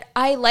 But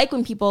I like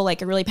when people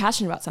like are really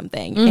passionate about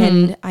something,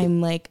 and I'm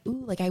like,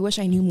 ooh, like I wish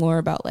I knew more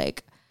about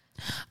like.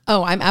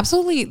 Oh, I'm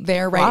absolutely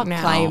there right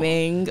now.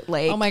 Climbing,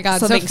 like, oh my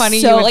God, so funny.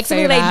 So you would like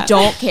say something that I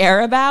don't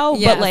care about,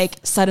 yes. but like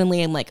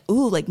suddenly I'm like,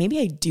 ooh, like maybe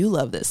I do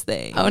love this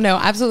thing. Oh no,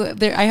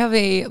 absolutely. I have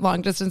a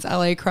long distance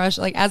LA crush,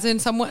 like as in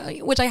someone,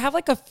 which I have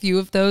like a few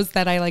of those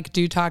that I like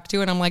do talk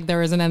to, and I'm like,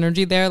 there is an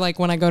energy there. Like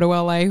when I go to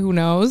LA, who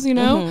knows, you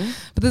know?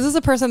 But this is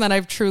a person that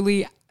I've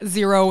truly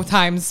 0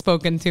 times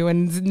spoken to,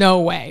 and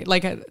no way,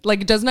 like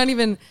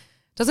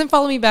doesn't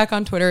follow me back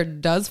on Twitter,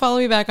 does follow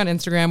me back on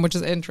Instagram, which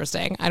is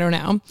interesting. I don't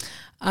know.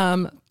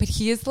 But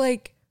he is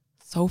like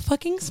so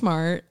fucking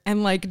smart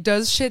and like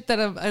does shit that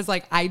is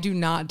like I do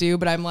not do,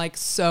 but I'm like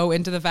so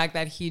into the fact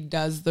that he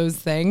does those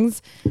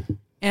things.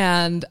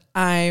 And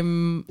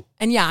I'm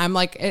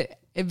like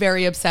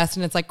very obsessed,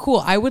 and it's like,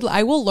 cool, I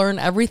will learn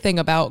everything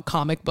about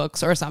comic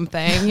books or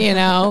something, you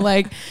know,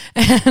 like,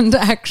 and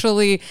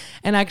actually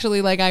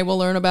like I will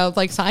learn about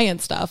like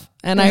science stuff.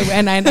 And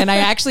I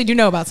actually do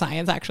know about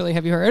science, actually.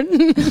 Have you heard?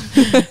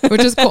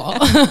 Which is cool.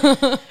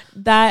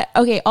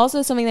 Okay.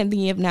 Also something that I'm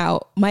thinking of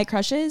now, my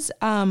crushes,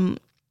 all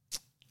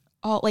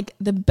like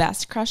the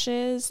best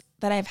crushes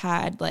that I've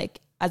had, like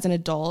as an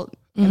adult,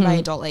 and by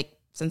adult, like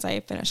since I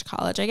finished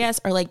college, I guess,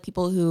 are like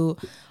people who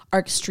are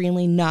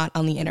extremely not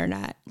on the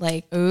internet.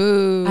 Like,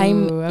 ooh,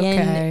 I'm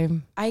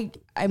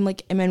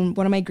in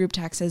one of my group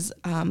texts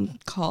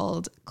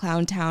called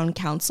Clown Town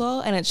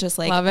Council, and it's just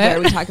like where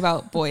we talk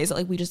about boys that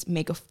like we just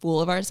make a fool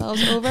of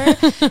ourselves over,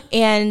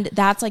 and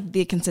that's like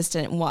the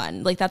consistent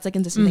one. Like that's the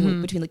consistent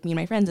thing between like me and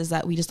my friends is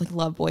that we just like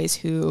love boys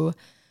who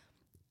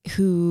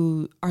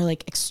are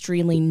like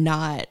extremely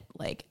not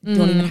like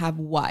don't even have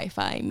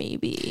Wi-Fi,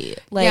 maybe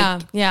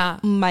like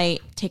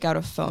might take out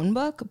a phone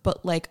book,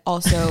 but like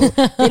also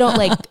they don't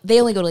like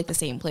they only go to like the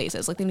same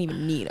places, like they don't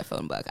even need a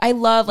phone book. I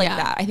love like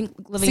that. I think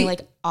living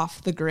like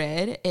off the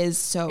grid is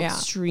so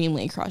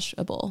extremely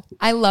crushable.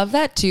 I love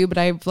that too, but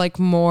I've like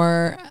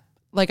more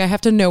like I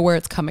have to know where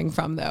it's coming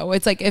from though.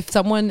 It's like if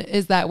someone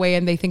is that way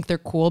and they think they're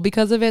cool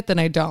because of it, then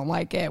I don't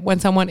like it.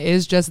 When someone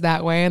is just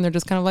that way and they're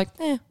just kind of like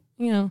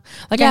you know,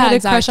 like I had a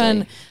crush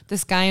on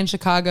this guy in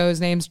Chicago. His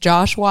name's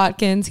Josh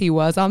Watkins. He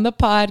was on the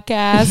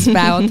podcast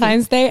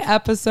Valentine's Day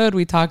episode.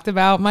 We talked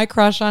about my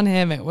crush on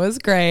him. It was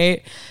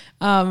great.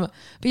 But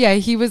yeah,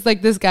 he was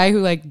like this guy who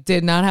like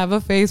did not have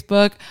a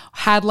Facebook,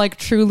 had like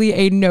truly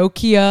a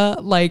Nokia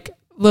like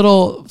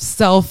little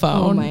cell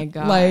phone. Oh my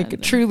God.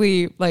 Like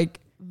truly like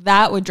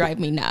that would drive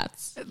me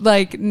nuts.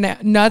 Like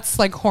nuts,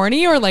 like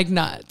horny or like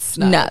nuts?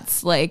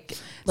 Nuts. Like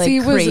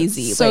See,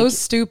 crazy. Was so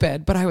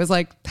stupid. But I was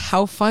like,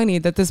 how funny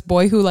that this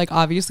boy who like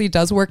obviously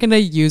does work in a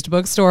used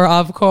bookstore,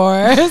 of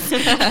course,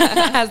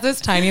 has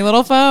this tiny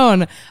little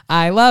phone.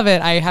 I love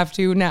it. I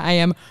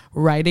am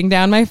writing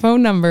down my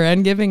phone number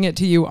and giving it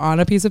to you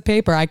on a piece of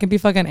paper. I can be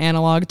fucking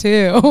analog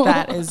too.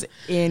 That is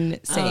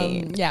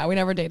insane. Yeah, we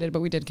never dated, but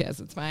we did kiss.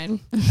 It's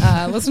fine.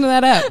 Listen to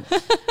that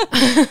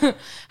up.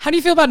 How do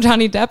you feel about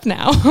Johnny Depp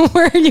now?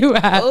 Where are you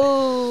at?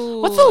 Oh,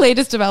 what's the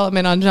latest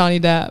development on Johnny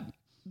Depp?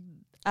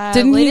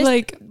 Didn't he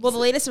like? Well, the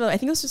latest, I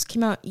think this just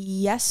came out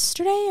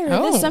yesterday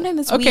or sometime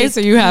this week. Okay, so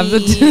you have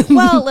listen, you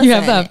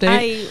have the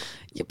update.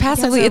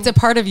 Passively, it's a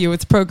part of you.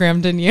 It's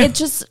programmed in you. It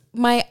just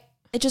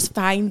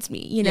finds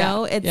me. You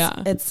know,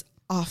 it's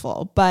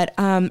awful. But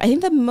I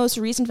think the most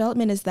recent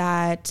development is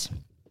that.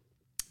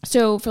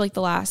 So for like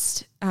the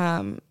last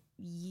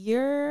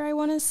year, I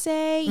want to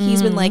say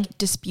he's been like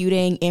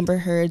disputing Amber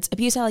Heard's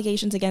abuse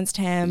allegations against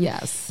him.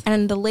 Yes,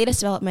 and the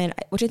latest development,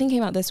 which I think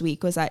came out this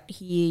week, was that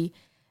he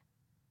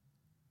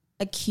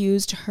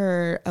accused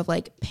her of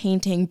like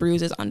painting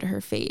bruises onto her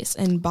face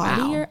and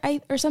body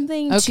or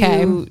something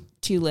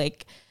to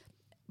like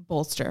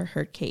bolster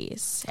her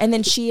case. And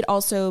then she had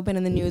also been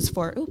in the news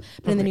for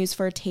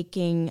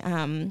taking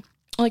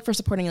like for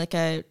supporting like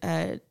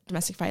a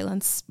domestic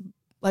violence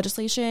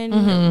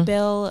legislation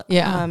bill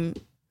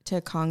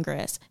to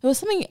Congress. It was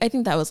something I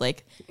think that was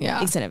like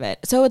the extent of it.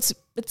 So it's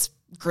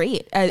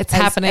great. It's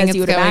happening. As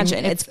you would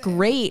imagine. It's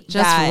great.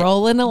 Just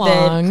rolling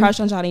along. The crush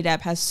on Johnny Depp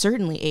has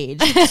certainly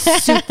aged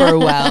super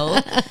well.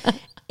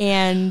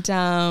 And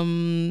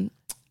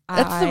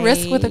that's the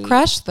risk with a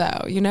crush,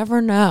 though. You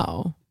never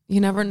know.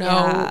 You never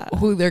know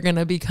who they're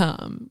gonna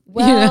become.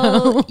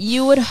 Well,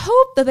 you would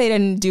hope that they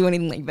didn't do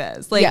anything like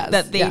this. Like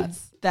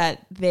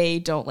that they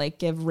don't like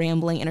give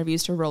rambling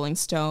interviews to Rolling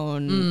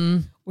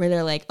Stone where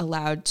they're like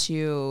allowed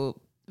to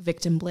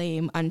victim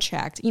blame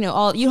unchecked. You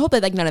know, you hope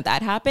that like none of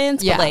that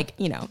happens. But like,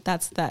 you know,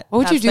 that's that. What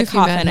would you do if you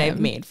met him? I've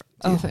made.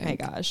 My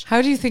gosh.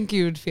 How do you think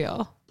you would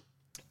feel?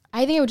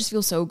 I think I would just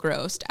feel so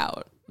grossed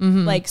out.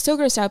 Like so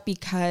grossed out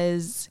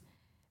because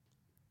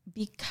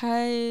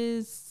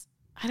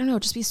I don't know,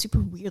 just be super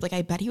weird. Like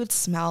I bet he would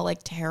smell like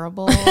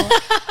terrible.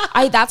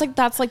 That's like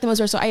the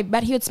most worst. So I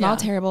bet he would smell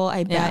terrible.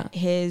 I bet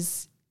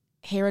his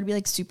hair would be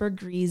like super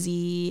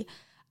greasy.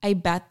 I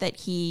bet that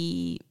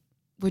he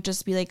would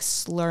just be like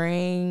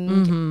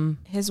slurring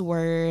his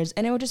words,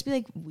 and it would just be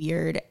like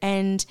weird.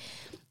 And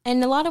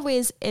in a lot of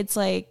ways, it's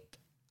like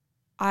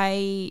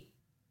I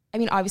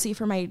mean, obviously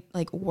for my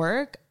like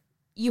work,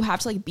 you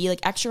have to like be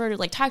like extroverted,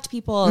 like talk to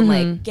people and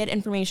like get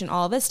information,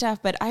 all of this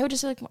stuff. But I would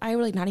just like not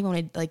even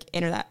want to like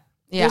enter that.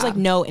 There's like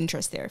no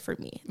interest there for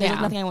me. There's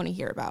like nothing I want to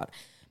hear about,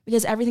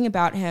 because everything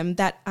about him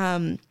that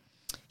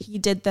he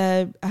did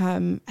the I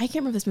can't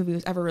remember if this movie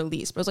was ever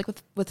released, but it was like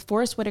with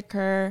Forrest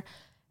Whitaker.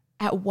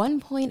 At one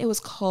point, it was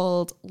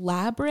called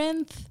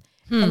Labyrinth,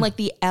 and like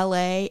the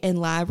LA in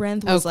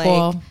Labyrinth was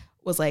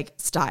was like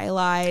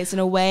stylized in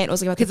a way. It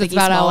was like about the Biggie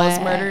Smalls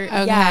murder.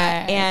 Okay.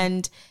 Yeah,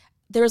 and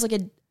there was like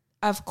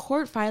a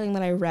court filing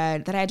that I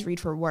read that I had to read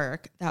for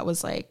work that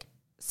was like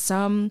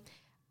some.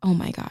 Oh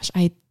my gosh,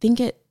 I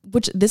think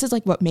which this is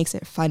like what makes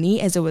it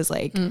funny, is it was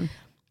like, oh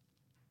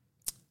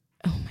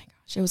my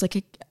gosh, it was like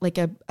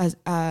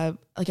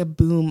a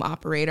boom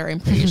operator. I'm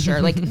pretty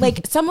sure,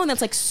 like someone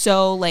that's like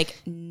so like.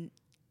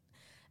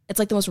 It's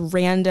like the most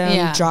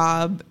random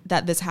job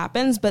that this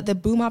happens, but the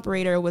boom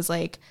operator was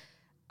like,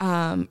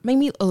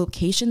 maybe a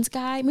locations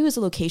guy, maybe it was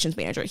a locations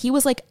manager. He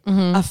was like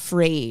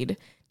afraid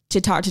to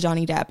talk to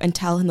Johnny Depp and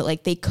tell him that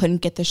like they couldn't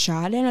get the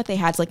shot in, or they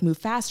had to like move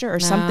faster or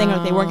something,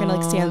 or they weren't gonna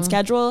like stay on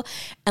schedule,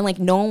 and like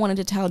no one wanted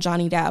to tell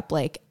Johnny Depp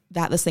like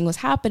that this thing was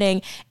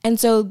happening. And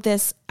so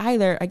this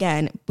either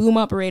again boom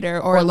operator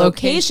or a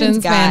locations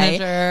guy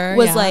manager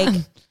was like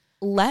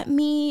let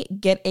me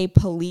get a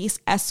police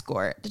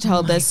escort to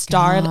tell the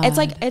star of,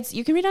 it's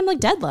you can read on like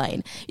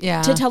Deadline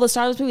to tell the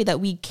star of this movie that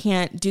we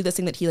can't do this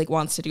thing that he like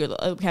wants to do,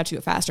 or we have to do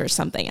it faster or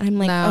something. And I'm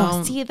like,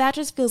 oh, see, that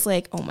just feels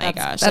like, oh my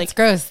gosh, that's like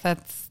gross.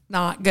 That's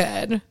not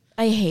good.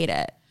 I hate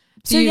it.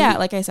 So yeah,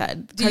 like I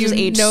said, do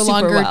you no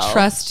longer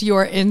trust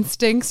your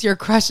instincts, your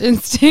crush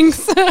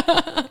instincts?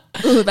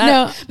 Ooh,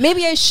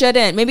 maybe I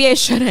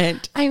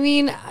shouldn't. I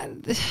mean,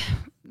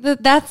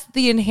 that's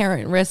the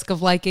inherent risk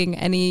of liking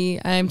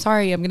any, I'm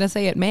sorry, I'm going to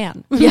say it,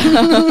 man.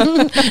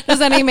 Yeah. Does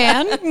any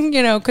man,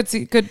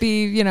 could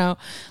be,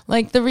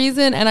 like the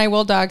reason, and I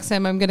will dox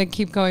him, I'm going to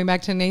keep going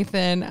back to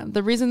Nathan.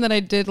 The reason that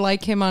I did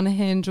like him on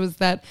Hinge was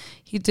that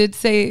he did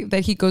say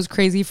that he goes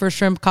crazy for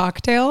shrimp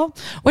cocktail,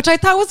 which I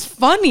thought was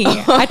funny.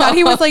 I thought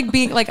he was like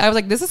being like, I was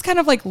like, this is kind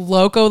of like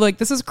loco. Like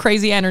this is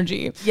crazy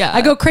energy. Yeah. I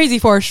go crazy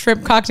for a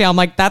shrimp cocktail. I'm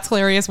like, that's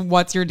hilarious.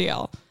 What's your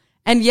deal?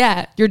 And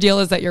yet, your deal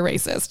is that you're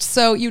racist.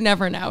 So you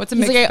never know. It's a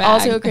mixed bag. I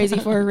also go crazy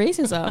for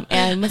racism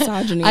and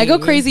misogyny. I go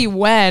crazy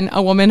when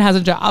a woman has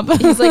a job.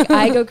 He's like,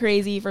 I go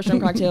crazy for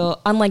shrimp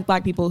cocktail, unlike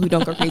black people who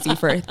don't go crazy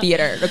for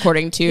theater,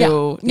 according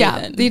to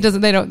Nathan. He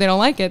doesn't. They don't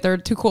like it. They're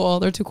too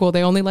cool.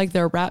 They only like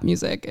their rap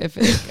music if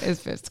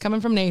it's coming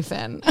from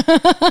Nathan.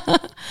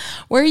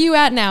 Where are you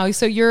at now?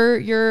 So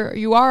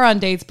you are on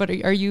dates, but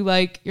are you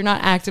like, you're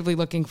not actively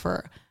looking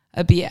for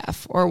a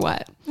BF or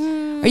what?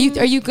 Are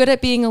you good at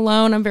being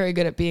alone? I'm very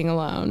good at being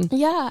alone.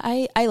 Yeah,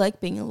 I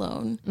like being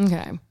alone.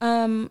 Okay.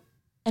 And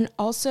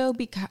also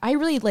because I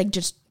really like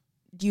just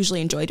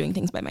usually enjoy doing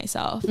things by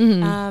myself.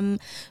 Mm-hmm.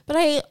 But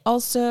I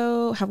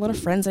also have a lot of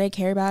friends that I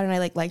care about, and I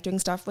like doing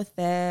stuff with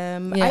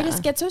them. Yeah. I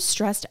just get so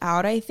stressed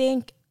out, I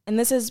think, and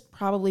this is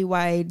probably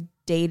why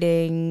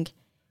dating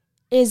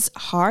is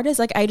hard. Is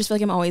like I just feel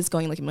like I'm always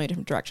going like a million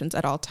different directions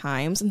at all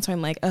times, and so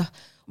I'm like, ugh.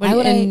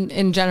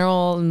 In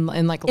general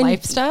and like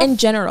life stuff? In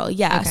general,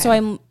 yeah. Okay.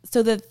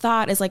 So the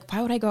thought is like,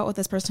 why would I go out with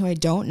this person who I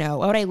don't know?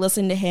 Why would I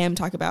listen to him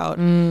talk about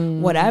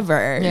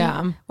whatever?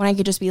 Yeah. When I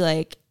could just be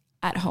like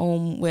at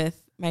home with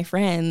my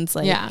friends,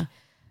 like,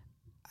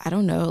 I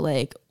don't know,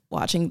 like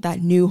watching that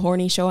new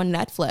horny show on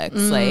Netflix,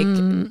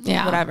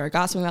 whatever,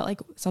 gossiping about like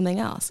something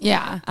else.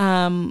 Yeah.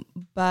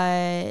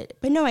 But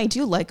no, I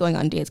do like going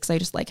on dates because I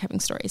just like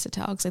having stories to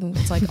tell, because I think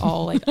it's like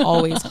all like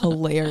always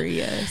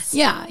hilarious.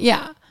 Yeah.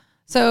 Yeah.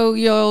 So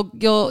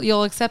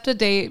you'll accept a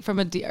date from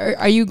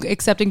are you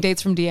accepting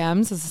dates from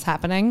DMs? Is this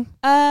happening?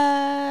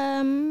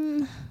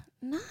 Not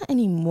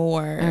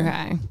anymore.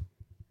 Okay.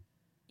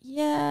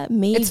 Yeah,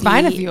 maybe. It's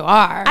fine if you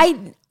are.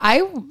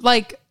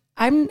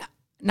 I'm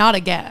not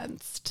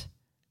against.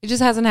 It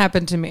just hasn't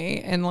happened to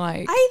me. And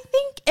like, I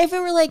think if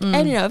it were like,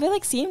 I don't know, if it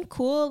like seemed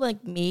cool,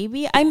 like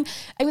maybe I mean,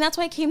 that's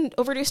why I came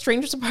over to a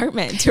stranger's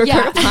apartment to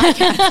record a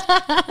podcast.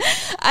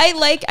 I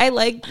like,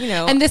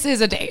 and this is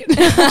a date. And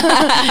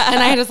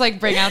I just like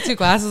bring out 2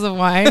 glasses of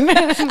wine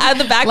out of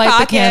the back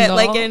pocket,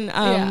 like in,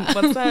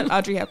 what's that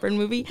Audrey Hepburn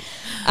movie?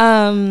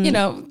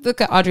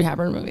 The Audrey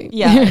Hepburn movie.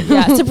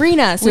 Yeah.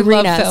 Sabrina.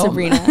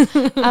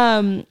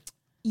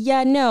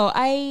 Yeah, no,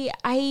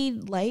 I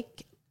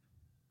like,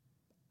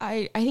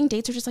 I think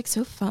dates are just like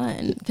so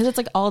fun because it's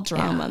like all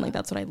drama and like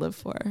that's what I live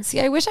for. See,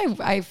 I wish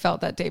I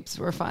felt that dates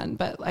were fun,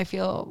 but I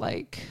feel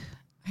like,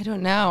 I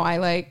don't know.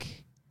 I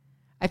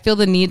feel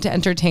the need to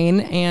entertain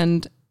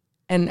and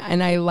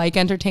I like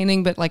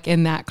entertaining, but like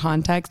in that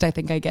context, I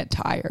think I get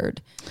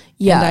tired.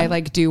 Yeah. And I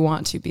like do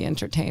want to be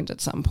entertained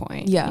at some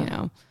point.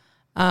 Yeah.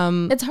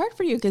 It's hard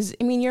for you because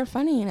I mean, you're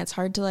funny and it's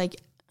hard to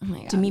like,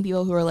 to meet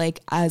people who are like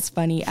as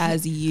funny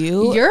as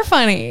you. You're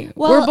funny.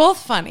 Well, we're both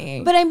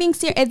funny. But I'm being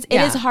serious. It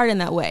is hard in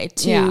that way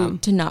to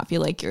not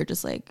feel like you're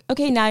just like,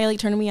 okay, now you're like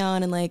turning me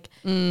on and like,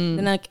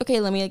 and like, okay,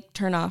 let me like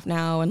turn off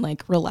now and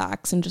like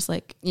relax and just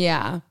like,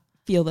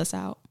 feel this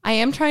out.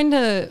 I'm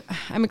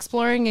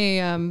exploring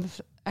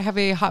I have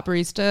a hot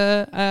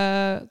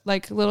barista,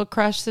 like little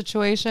crush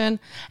situation.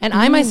 And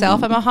I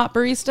myself am a hot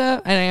barista,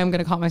 and I am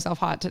going to call myself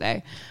hot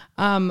today.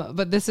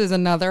 But this is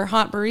another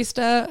hot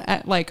barista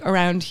at like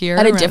around here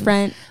at a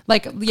different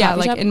like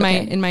in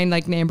my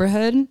like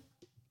neighborhood,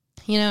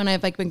 and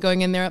I've like been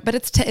going in there, but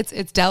it's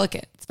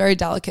delicate. It's a very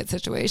delicate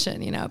situation,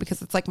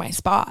 because it's like my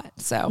spot.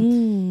 So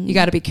you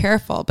got to be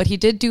careful. But he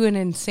did do an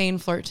insane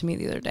flirt to me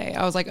the other day.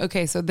 I was like,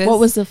 okay, so this. What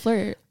was the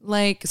flirt?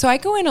 Like, so I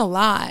go in a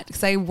lot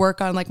because I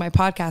work on like my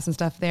podcast and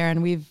stuff there,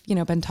 and we've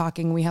been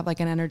talking. We have like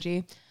an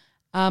energy.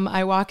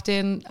 I walked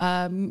in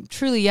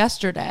truly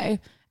yesterday.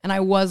 And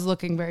I was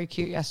looking very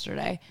cute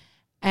yesterday.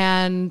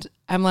 And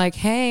I'm like,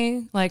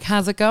 hey, like,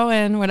 how's it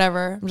going?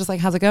 Whatever. I'm just like,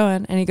 how's it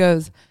going? And he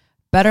goes,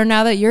 better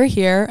now that you're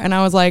here. And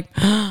I was like,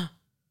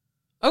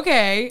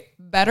 okay,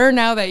 better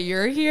now that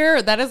you're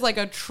here. That is like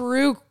a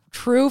true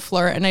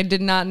flirt. And I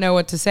did not know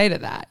what to say to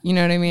that. You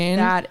know what I mean?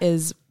 That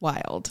is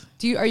wild.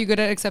 Are you good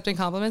at accepting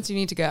compliments? You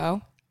need to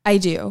go. I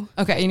do.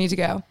 Okay. You need to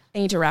go. I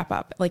need to wrap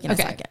up like in a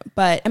second.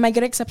 But am I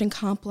good at accepting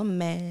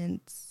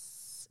compliments?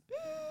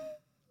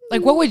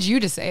 Like, what would you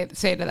say to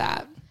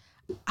that?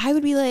 I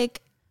would be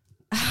like,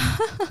 got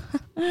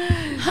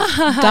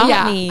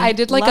me. I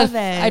did like a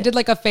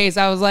phase.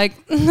 I was like,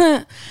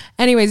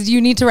 anyways, you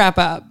need to wrap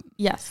up.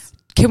 Yes.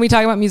 can we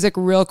talk about music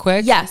real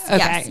quick? Yes.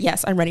 Okay.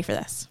 Yes. I'm ready for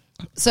this.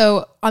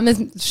 So on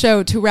this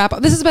show, to wrap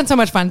up, this has been so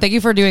much fun. Thank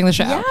you for doing the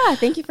show. Yeah.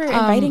 Thank you for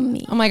inviting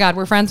me. Oh my God,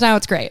 we're friends now.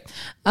 It's great.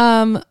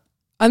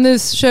 On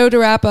this show, to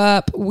wrap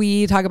up,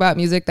 we talk about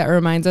music that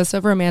reminds us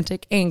of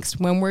romantic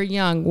angst when we're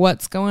young.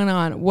 What's going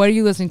on? What are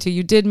you listening to?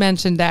 You did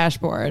mention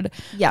Dashboard.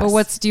 Yes.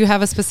 But do you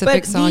have a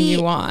specific song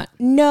you want?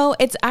 No,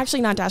 it's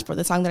actually not Dashboard,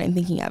 the song that I'm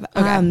thinking of.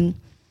 Okay.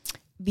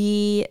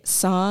 The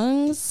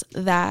songs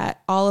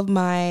that all of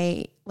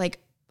my, like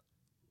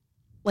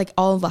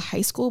all of the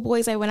high school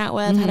boys I went out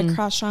with had a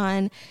crush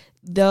on,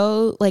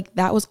 though, like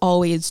that was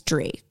always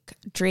Drake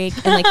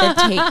and like the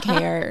Take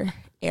Care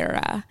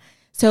era.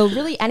 So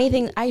really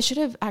anything, I should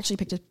have actually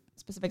picked a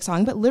specific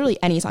song, but literally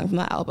any song from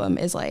that album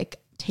is like,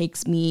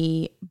 takes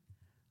me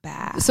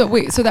back. So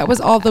wait, so that was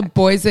all the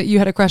boys that you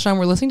had a crush on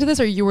were listening to this,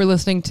 or you were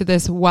listening to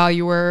this while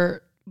you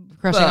were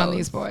crushing on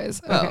these boys?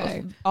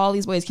 Okay. All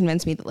these boys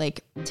convinced me that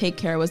like Take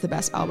Care was the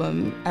best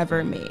album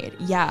ever made.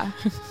 Yeah.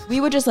 We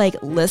would just like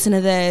listen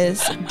to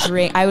this,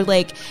 drink. I would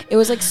like, it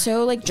was like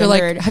so like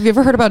gendered. Like, have you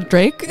ever heard about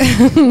Drake?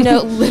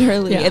 No,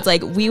 literally. Yeah. It's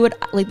like we would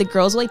like the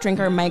girls would like drink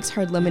our Mike's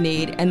Hard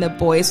Lemonade and the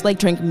boys would like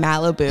drink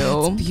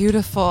Malibu. It's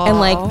beautiful. And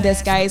like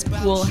this guy's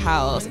pool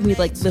house, we'd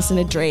like listen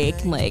to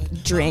Drake and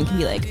like drink and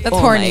be like, That's oh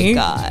horny.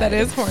 my God. That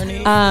is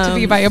horny to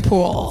be by a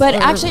pool. But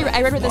actually,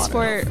 I read about this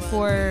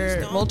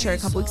for Vulture a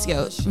couple weeks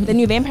ago. The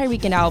new Vampire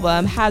Weekend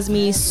album has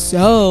me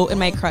so in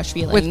my crush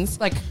feelings.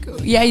 Like,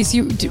 yeah,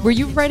 were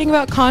you writing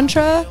about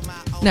Contra?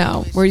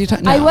 No. Were you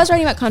talking? No. I was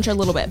writing about Contra a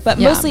little bit, but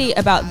Yeah. mostly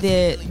about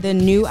the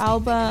new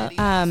album.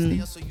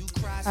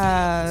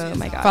 Oh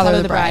my God,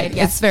 Follow the Bride.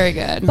 Yes. It's very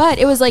good. But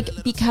it was like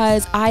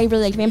because I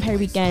really like Vampire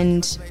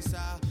Weekend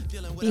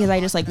because I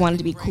just like wanted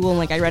to be cool and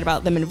like I read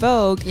about them in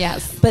Vogue.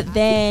 Yes. But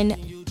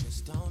then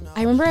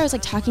I remember I was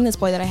like talking to this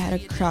boy that I had a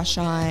crush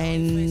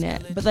on,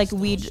 but like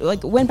we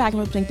like went back and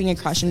forth between being a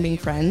crush and being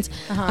friends.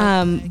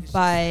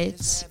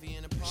 But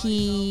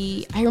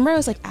I remember I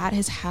was like at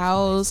his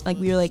house, like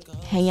we were like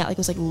hanging out, like it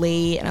was like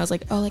late, and I was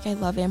like, oh, like I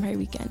love Vampire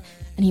Weekend,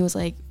 and he was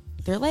like,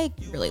 they're like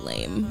really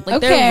lame,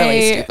 like they're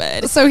really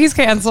stupid. So he's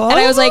canceled. And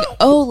I was like,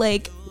 oh,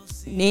 like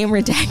name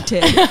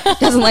redacted,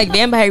 doesn't like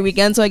Vampire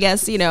Weekend, so I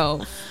guess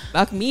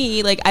fuck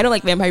me, like I don't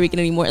like Vampire Weekend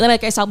anymore. And then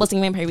like I stopped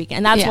listening to Vampire Weekend,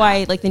 and that's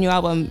why like the new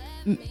album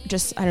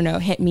just, I don't know,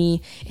 hit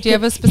me. Do you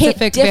have a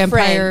specific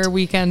Vampire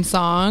Weekend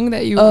song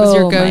that was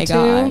your go-to?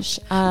 My gosh.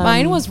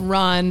 Mine was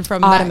Run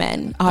from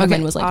Ottoman.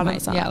 Ottoman was like my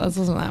song. Yeah, let's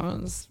listen to that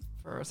one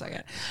for a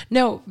second.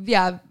 No,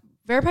 yeah,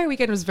 Vampire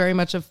Weekend was very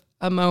much of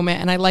a moment,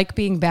 and I like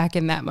being back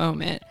in that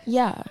moment.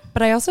 Yeah.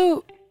 But I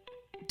also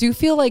do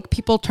feel like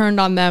people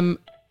turned on them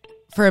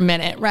for a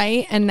minute,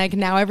 right? And like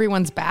now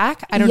everyone's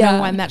back. I don't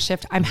know when that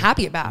shift. I'm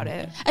happy about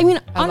it. I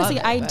mean, honestly,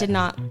 I did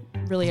not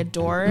really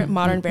adore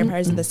modern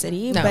vampires in the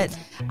city, but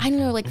I don't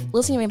know, like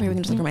listening to Vampire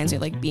Weekend just like reminds me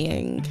of like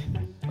being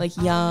like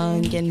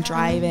young and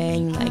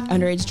driving, like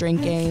underage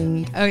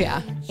drinking. Oh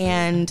yeah.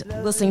 And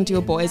listening to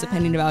a boy's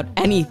opinion about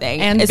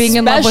anything. And being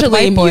in love with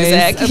white boys.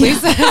 At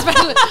least,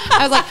 especially, I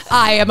was like,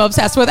 I am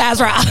obsessed with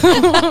Ezra.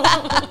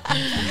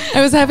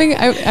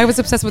 I was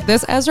obsessed with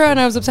this Ezra, and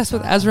I was obsessed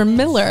with Ezra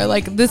Miller.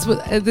 Like this was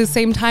at the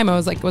same time. I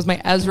was like, it was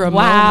my Ezra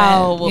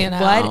moment. You know,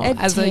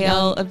 what a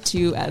tale of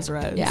two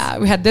Ezras. Yeah,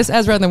 we had this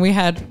Ezra, and then we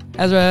had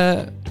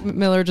Ezra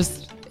Miller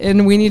just.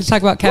 And we need to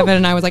talk about Kevin,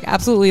 and I was like,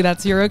 absolutely,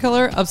 that's Serial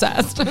Killer.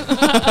 Obsessed.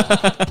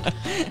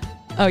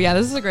 Oh yeah,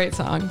 this is a great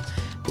song.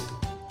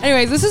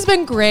 Anyways, this has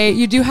been great.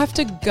 You do have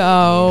to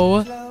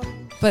go,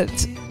 but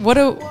what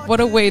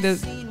a way to.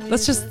 We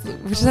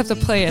just have to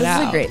play it out.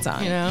 This is a great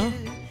song. You know.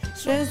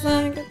 Just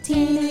like a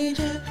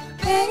teenager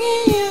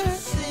begging you to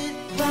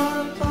sit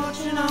down,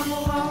 watching on the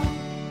wall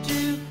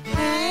to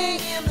hang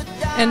in the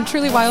dark. And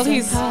Truly Wild,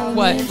 he's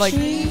what, like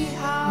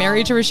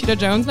married to Rashida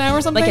Jones now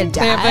or something? Like a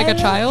dad? They have like a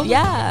child?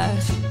 Yeah.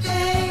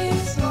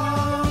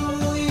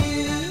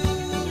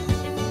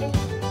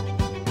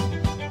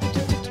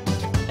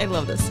 I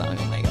love this song.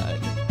 Oh my God.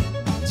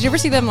 Did you ever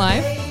see them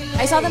live?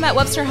 I saw them at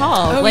Webster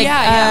Hall. Oh,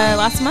 yeah.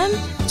 Last month?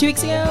 2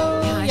 weeks ago?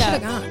 Yeah, I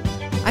should have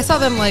gone. I saw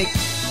them like.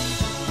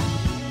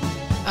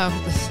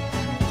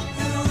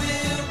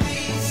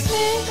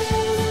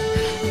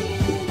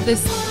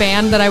 This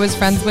band that I was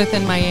friends with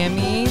in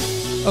Miami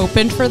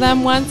opened for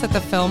them once at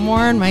the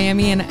Fillmore in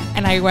Miami, and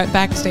I went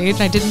backstage,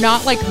 and I did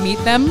not like meet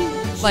them,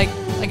 like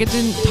I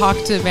didn't talk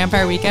to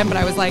Vampire Weekend, but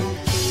I was like,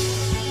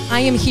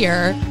 I am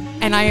here,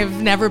 and I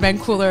have never been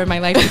cooler in my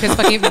life because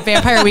fucking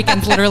Vampire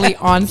Weekend's literally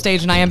on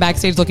stage, and I am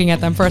backstage looking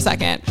at them for a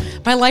second.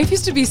 My life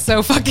used to be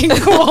so fucking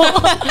cool,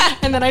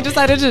 and then I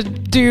decided to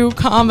do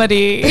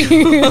comedy,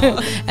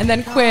 and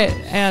then quit,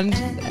 and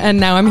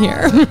now I'm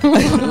here.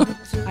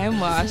 I'm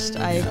washed.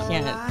 I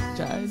can't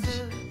judge.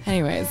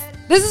 Anyways,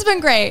 this has been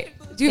great.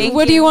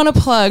 What do you want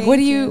to plug? What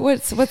do you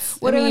What do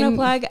I want to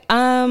plug?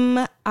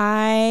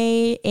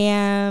 I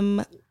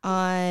am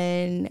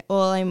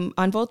I'm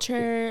on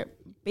Vulture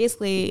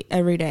basically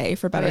every day,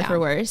 for better or for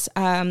worse.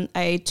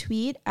 I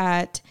tweet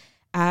at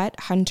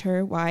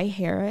Hunter Y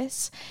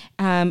Harris,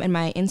 and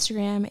my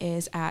Instagram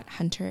is at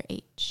Hunter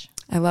H.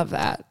 I love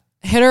that.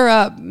 hit her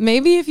up.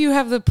 Maybe if you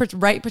have the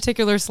right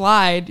particular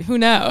slide, who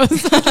knows?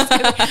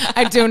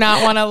 I do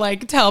not want to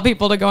like tell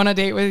people to go on a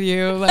date with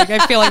you. Like,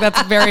 I feel like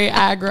that's very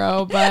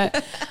aggro,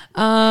 but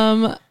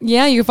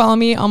yeah, you can follow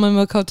me, Almond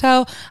Milk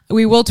Hotel.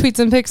 We will tweet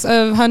some pics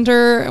of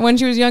Hunter when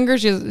she was younger.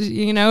 She's,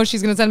 you know,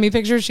 she's going to send me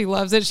pictures. She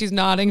loves it. She's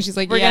nodding. She's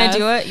like, we're going to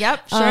do it.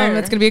 Yep. Sure.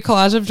 It's going to be a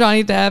collage of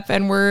Johnny Depp,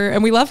 and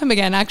we love him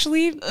again.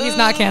 Actually, he's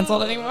not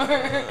canceled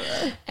anymore.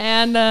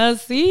 And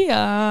see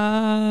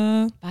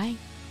ya. Bye.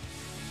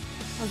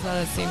 Was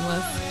that a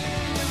seamless?